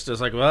than just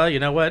as like, well, you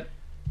know what?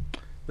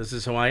 This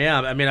is who I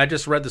am. I mean, I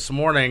just read this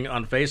morning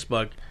on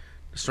Facebook,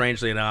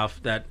 strangely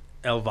enough, that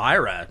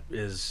Elvira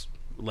is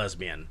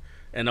lesbian.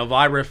 And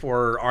Elvira,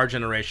 for our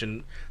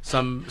generation,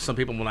 some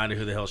people will not know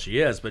who the hell she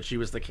is, but she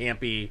was the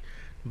campy,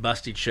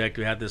 busty chick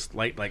who had this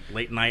late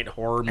night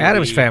horror movie.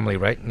 Addams Family,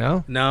 right?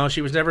 No,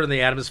 she was never in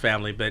the Addams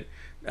Family, but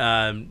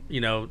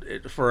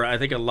for I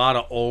think a lot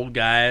of old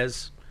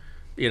guys,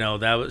 she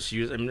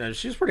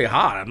was pretty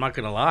hot. I'm not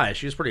gonna lie,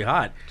 she was pretty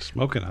hot,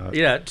 smoking hot.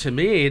 Yeah, to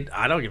me,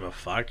 I don't give a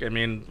fuck. I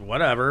mean,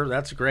 whatever,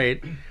 that's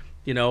great,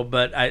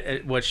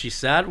 But what she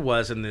said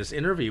was in this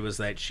interview was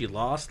that she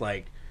lost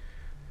like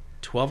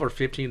 12 or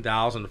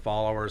 15,000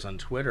 followers on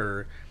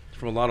Twitter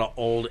from a lot of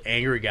old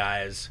angry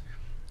guys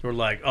who were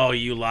like, "Oh,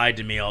 you lied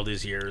to me all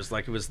these years."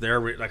 Like it was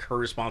her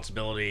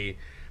responsibility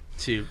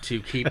to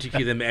keep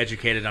them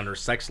educated on her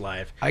sex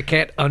life. I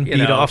can't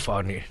unbeat off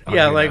on you.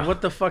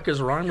 What the fuck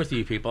is wrong with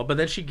you people? But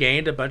then she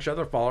gained a bunch of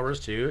other followers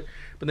too.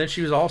 But then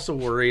she was also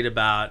worried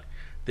about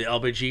the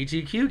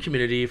LGBTQ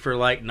community for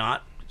like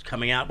not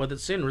coming out with it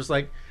soon. It was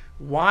like,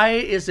 why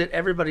is it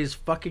everybody's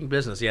fucking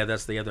business? Yeah,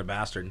 that's the other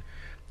bastard.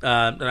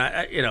 And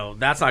I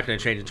that's not going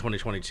to change in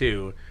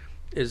 2022.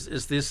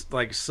 is this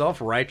like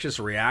self-righteous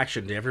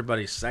reaction to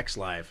everybody's sex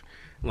life.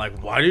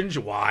 Like, why didn't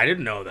you? Why I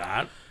didn't know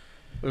that.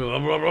 Blah,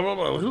 blah, blah, blah,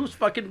 blah. Whose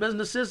fucking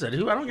business is it? I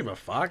don't give a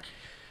fuck.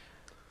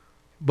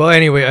 Well,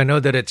 anyway, I know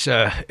that it's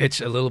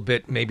a little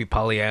bit maybe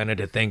Pollyanna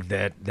to think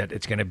that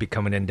it's going to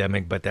become an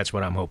endemic, but that's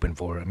what I'm hoping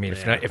for. I mean,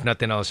 if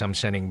nothing else, I'm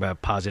sending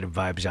positive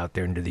vibes out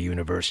there into the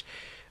universe.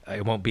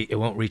 It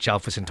won't reach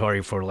Alpha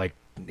Centauri for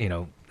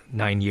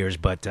 9 years,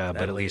 but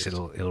at least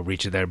it'll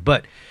reach it there.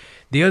 But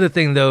the other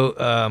thing,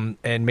 though,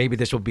 and maybe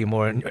this will be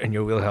more in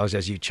your wheelhouse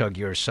as you chug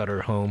your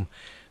Sutter Home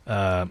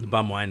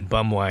bum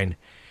wine.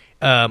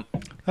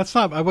 That's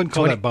not. I wouldn't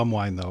call that bum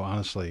wine, though.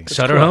 Honestly,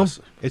 Sutter Home.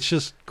 It's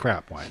just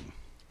crap wine.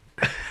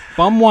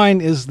 Bum wine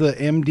is the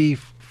MD,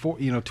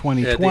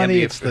 2020.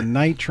 MD it's the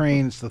Night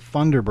Train. It's the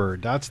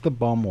Thunderbird. That's the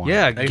bum wine.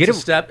 Yeah,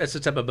 It's a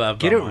step above.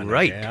 Get it bum wine.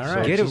 right. Okay, all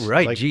right. Get it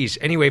right. Jeez.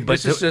 Anyway, but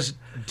This is just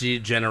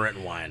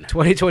degenerate wine.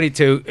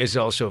 2022 is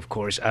also, of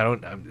course,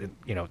 I'm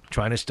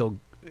trying to still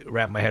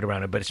wrap my head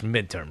around it, but it's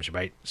midterms,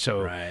 right?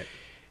 So Right.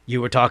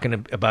 you were talking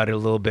about it a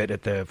little bit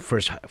at the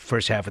first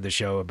half of the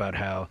show about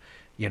how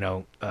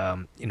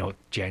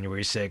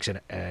January 6th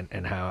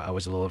and how I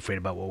was a little afraid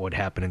about what would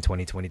happen in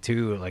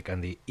 2022, like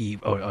on the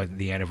eve or on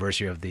the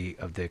anniversary of the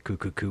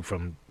coup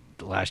from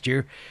the last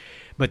year.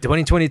 But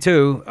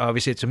 2022,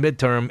 obviously, it's a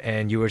midterm,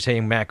 and you were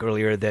saying, Mac,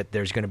 earlier that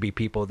there's going to be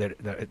people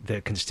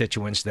the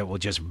constituents that will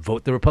just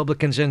vote the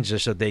Republicans in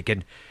just so they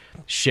can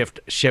shift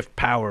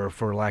power,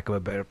 for lack of a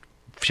better,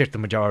 shift the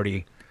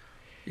majority.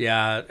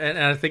 Yeah, and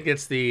I think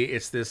it's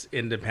this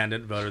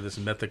independent voter, this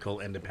mythical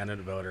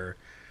independent voter,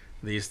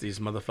 these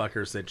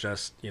motherfuckers that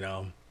just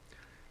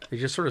they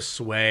just sort of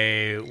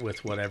sway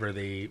with whatever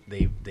they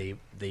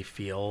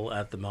feel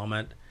at the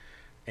moment,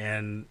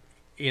 and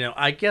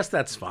I guess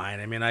that's fine.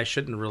 I mean, I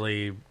shouldn't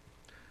really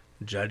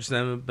judge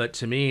them, but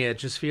to me, it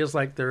just feels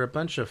like they're a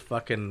bunch of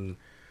fucking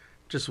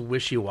just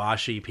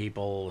wishy-washy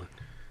people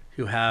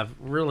who have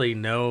really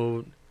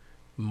no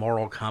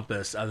moral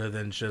compass other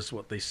than just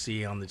what they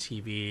see on the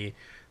TV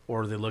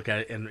or they look at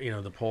it in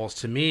the polls.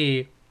 To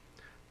me,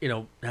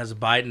 has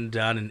Biden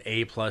done an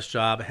A+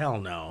 job? Hell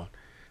no.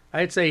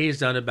 I'd say he's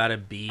done about a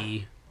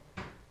B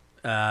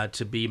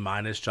to B-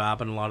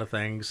 job in a lot of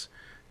things,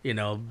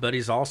 but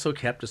he's also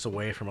kept us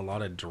away from a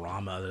lot of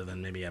drama other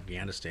than maybe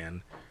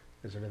Afghanistan.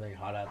 Is there anything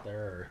hot out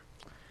there?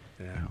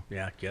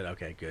 Yeah, good.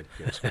 Okay, good.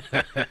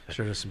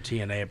 Sure, there's some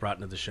TNA brought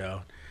into the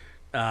show.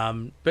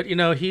 But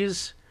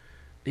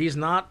he's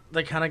not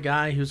the kind of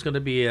guy who's going to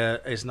be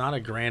is not a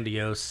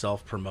grandiose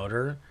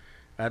self-promoter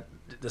at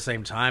the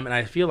same time. And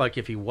I feel like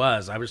if he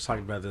was, I was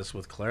talking about this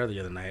with Claire the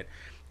other night,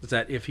 is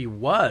that if he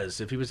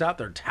was out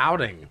there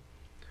touting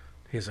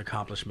his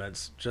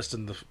accomplishments just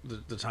in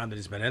the time that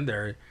he's been in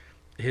there,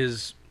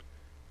 his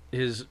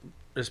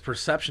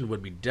perception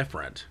would be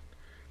different.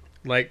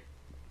 Like,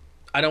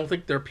 I don't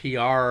think their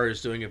PR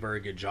is doing a very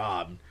good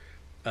job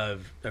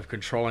of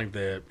controlling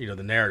the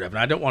the narrative. And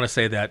I don't want to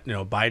say that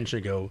Biden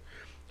should go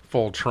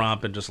full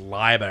Trump and just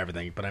lie about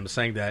everything, but I'm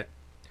saying that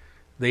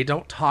they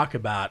don't talk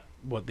about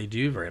what they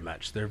do very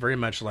much. They're very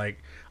much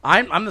like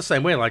I'm the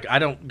same way. Like, I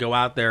don't go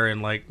out there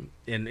and like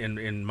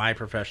in my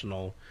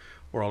professional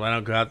world, I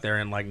don't go out there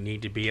and like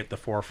need to be at the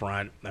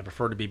forefront. I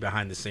prefer to be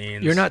behind the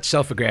scenes. You're not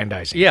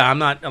self-aggrandizing. Yeah, I'm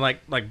not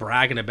like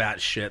bragging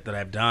about shit that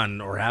I've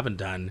done or haven't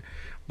done.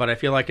 But I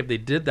feel like if they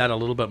did that a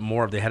little bit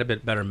more, if they had a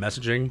bit better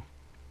messaging,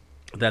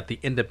 that the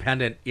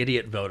independent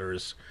idiot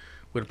voters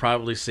would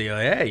probably see,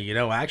 hey,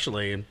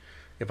 actually,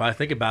 if I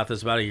think about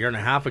this, about a year and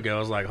a half ago, I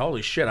was like,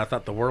 holy shit, I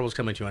thought the world was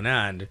coming to an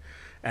end.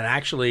 And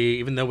actually,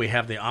 even though we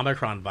have the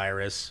Omicron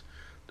virus,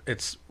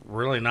 it's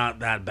really not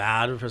that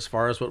bad as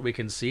far as what we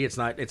can see. It's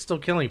still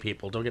killing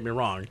people, don't get me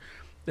wrong.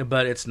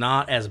 But it's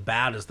not as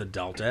bad as the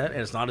Delta,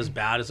 and it's not as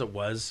bad as it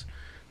was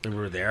when we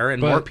were there.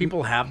 And more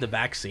people have the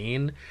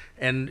vaccine,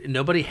 and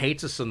nobody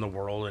hates us in the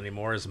world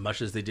anymore as much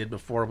as they did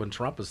before when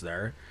Trump was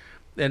there.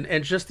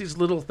 And just these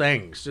little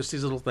things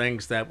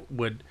that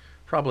would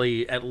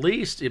probably at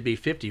least it'd be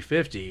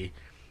 50-50.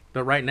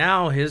 But right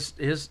now,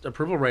 his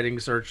approval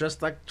ratings are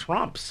just like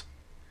Trump's.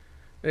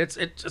 It's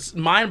just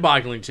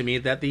mind-boggling to me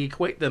that they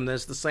equate them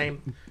as the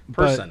same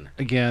person.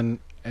 But again,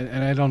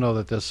 and I don't know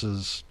that this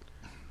is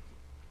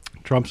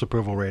Trump's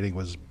approval rating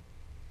was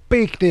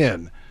baked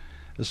in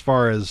as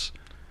far as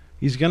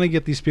he's going to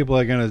get these people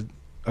that are going to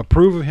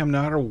approve of him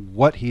no matter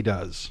what he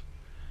does.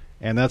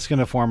 And that's going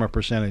to form a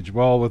percentage.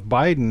 Well, with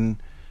Biden,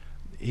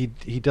 he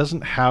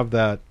doesn't have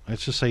that.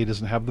 Let's just say he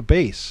doesn't have the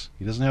base.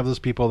 He doesn't have those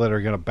people that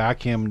are going to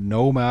back him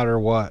no matter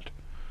what.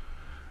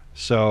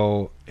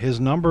 So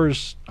his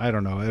numbers, I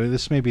don't know. I mean,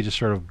 this may be just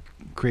sort of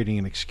creating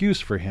an excuse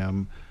for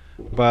him,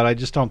 but I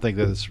just don't think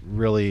that it's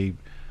really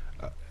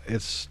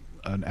it's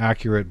an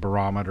accurate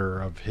barometer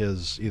of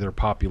his either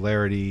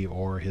popularity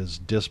or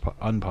his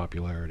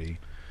unpopularity.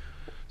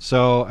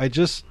 So I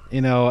just,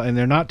 and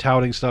they're not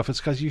touting stuff. It's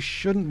because you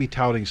shouldn't be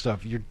touting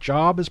stuff. Your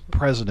job as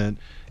president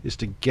is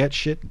to get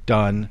shit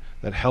done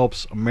that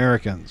helps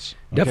Americans.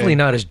 Okay? Definitely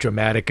not as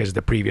dramatic as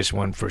the previous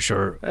one, for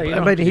sure. Hey,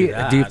 But do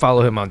you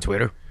follow him on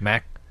Twitter,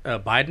 Mac?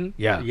 Biden?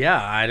 Yeah.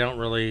 Yeah, I don't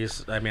really...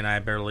 I mean, I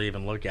barely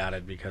even look at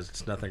it because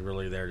it's nothing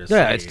really there to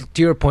Yeah, see. it's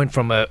to your point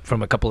from a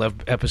couple of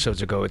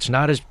episodes ago. It's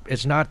not as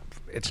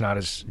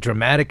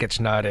dramatic. It's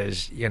not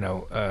as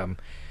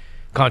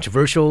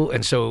controversial,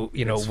 and so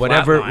It's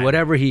whatever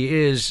flatline. he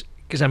is,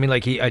 because I mean,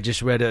 like I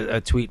just read a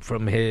tweet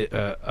from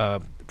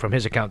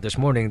his account this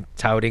morning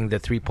touting the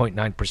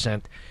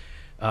 3.9%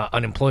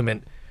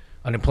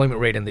 unemployment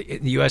rate in the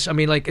U.S. I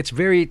mean, like, it's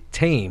very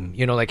tame.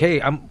 Like,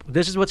 hey,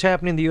 this is what's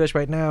happening in the U.S.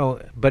 right now,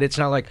 but it's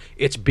not like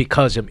it's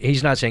because of.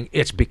 He's not saying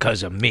it's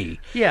because of me.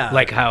 Yeah.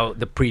 Like how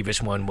the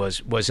previous one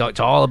was. It's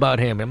all about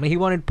him. I mean, he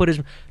wanted to put his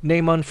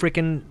name on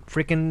freaking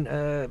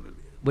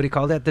what do you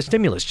call that? The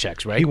stimulus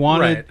checks, right?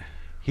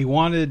 He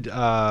wanted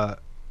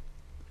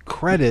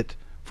credit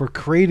for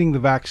creating the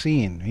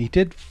vaccine. He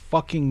did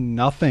fucking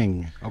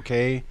nothing.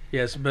 Okay.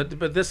 Yes,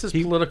 but this is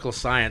political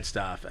science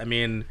stuff. I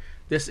mean,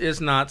 this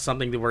is not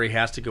something where he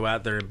has to go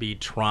out there and be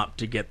Trump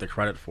to get the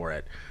credit for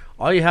it.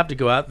 All you have to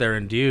go out there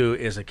and do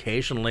is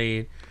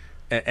occasionally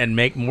and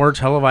make more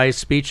televised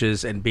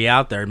speeches and be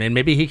out there. I mean,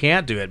 maybe he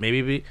can't do it.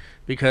 Maybe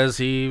because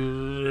he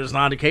is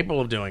not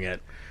capable of doing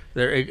it.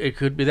 It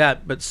could be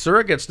that. But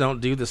surrogates don't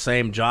do the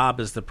same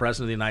job as the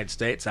President of the United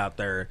States out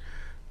there,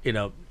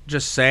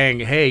 just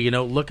saying, hey,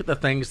 look at the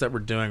things that we're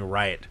doing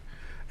right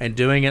and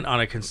doing it on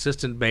a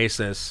consistent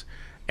basis.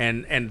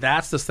 And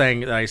that's the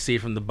thing that I see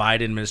from the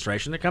Biden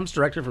administration that comes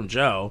directly from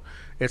Joe.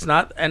 It's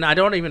not, and I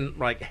don't even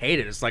hate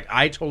it. It's like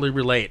I totally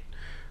relate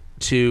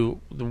to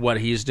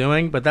what he's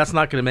doing, but that's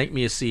not going to make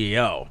me a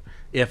CEO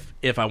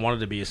if I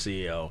wanted to be a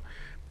CEO.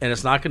 And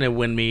it's not going to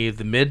win me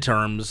the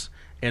midterms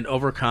and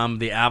overcome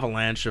the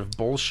avalanche of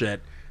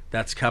bullshit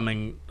that's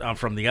coming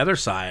from the other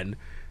side,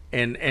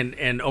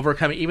 and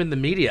overcome even the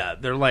media.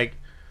 They're like,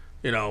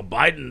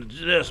 Biden's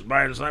this,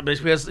 Biden's that,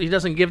 because he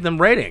doesn't give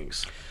them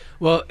ratings.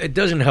 Well, it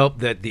doesn't help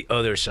that the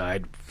other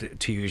side,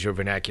 to use your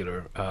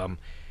vernacular,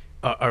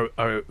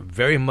 are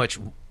very much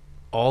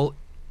all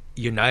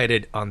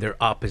united on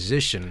their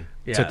opposition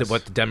to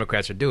what the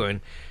Democrats are doing,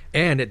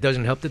 and it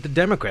doesn't help that the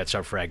Democrats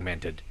are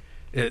fragmented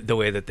the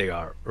way that they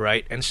are,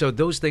 right? And so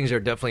those things are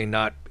definitely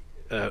not,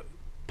 are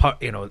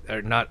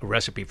not a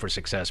recipe for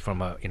success from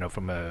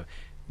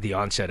the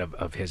onset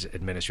of his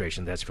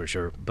administration. That's for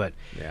sure. But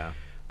yeah.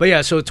 But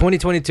yeah, so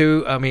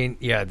 2022. I mean,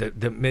 yeah, the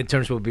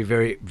midterms will be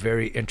very,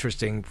 very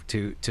interesting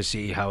to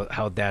see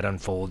how that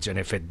unfolds, and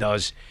if it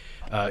does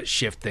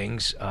shift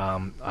things.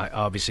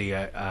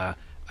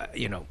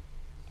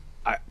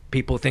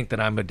 People think that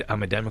I'm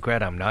a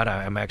Democrat. I'm not.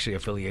 I'm actually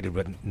affiliated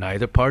with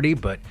neither party.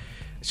 But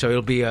so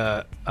it'll be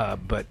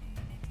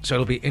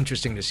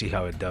interesting to see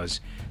how it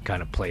does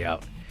kind of play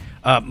out.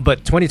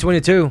 But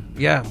 2022,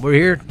 yeah, we're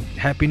here.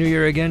 Happy New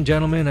Year again,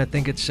 gentlemen. I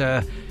think it's.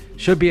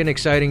 Should be an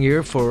exciting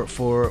year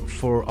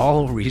for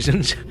all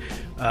reasons.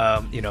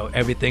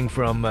 Everything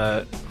from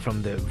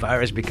the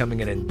virus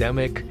becoming an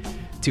endemic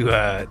to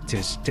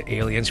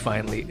aliens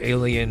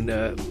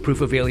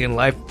proof of alien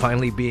life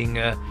finally being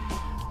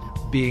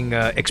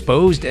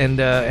exposed,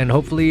 and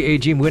hopefully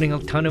AG making a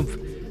ton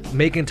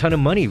of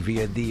money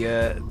via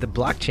the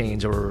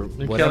blockchains or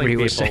whatever he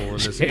was saying. In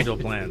the angel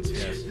plans,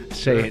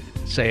 yes.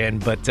 saying.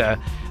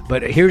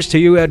 But here's to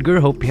you, Edgar.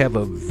 Hope you have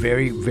a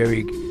very,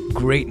 very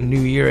great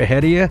new year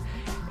ahead of you,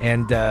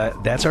 and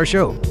that's our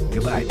show.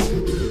 Goodbye.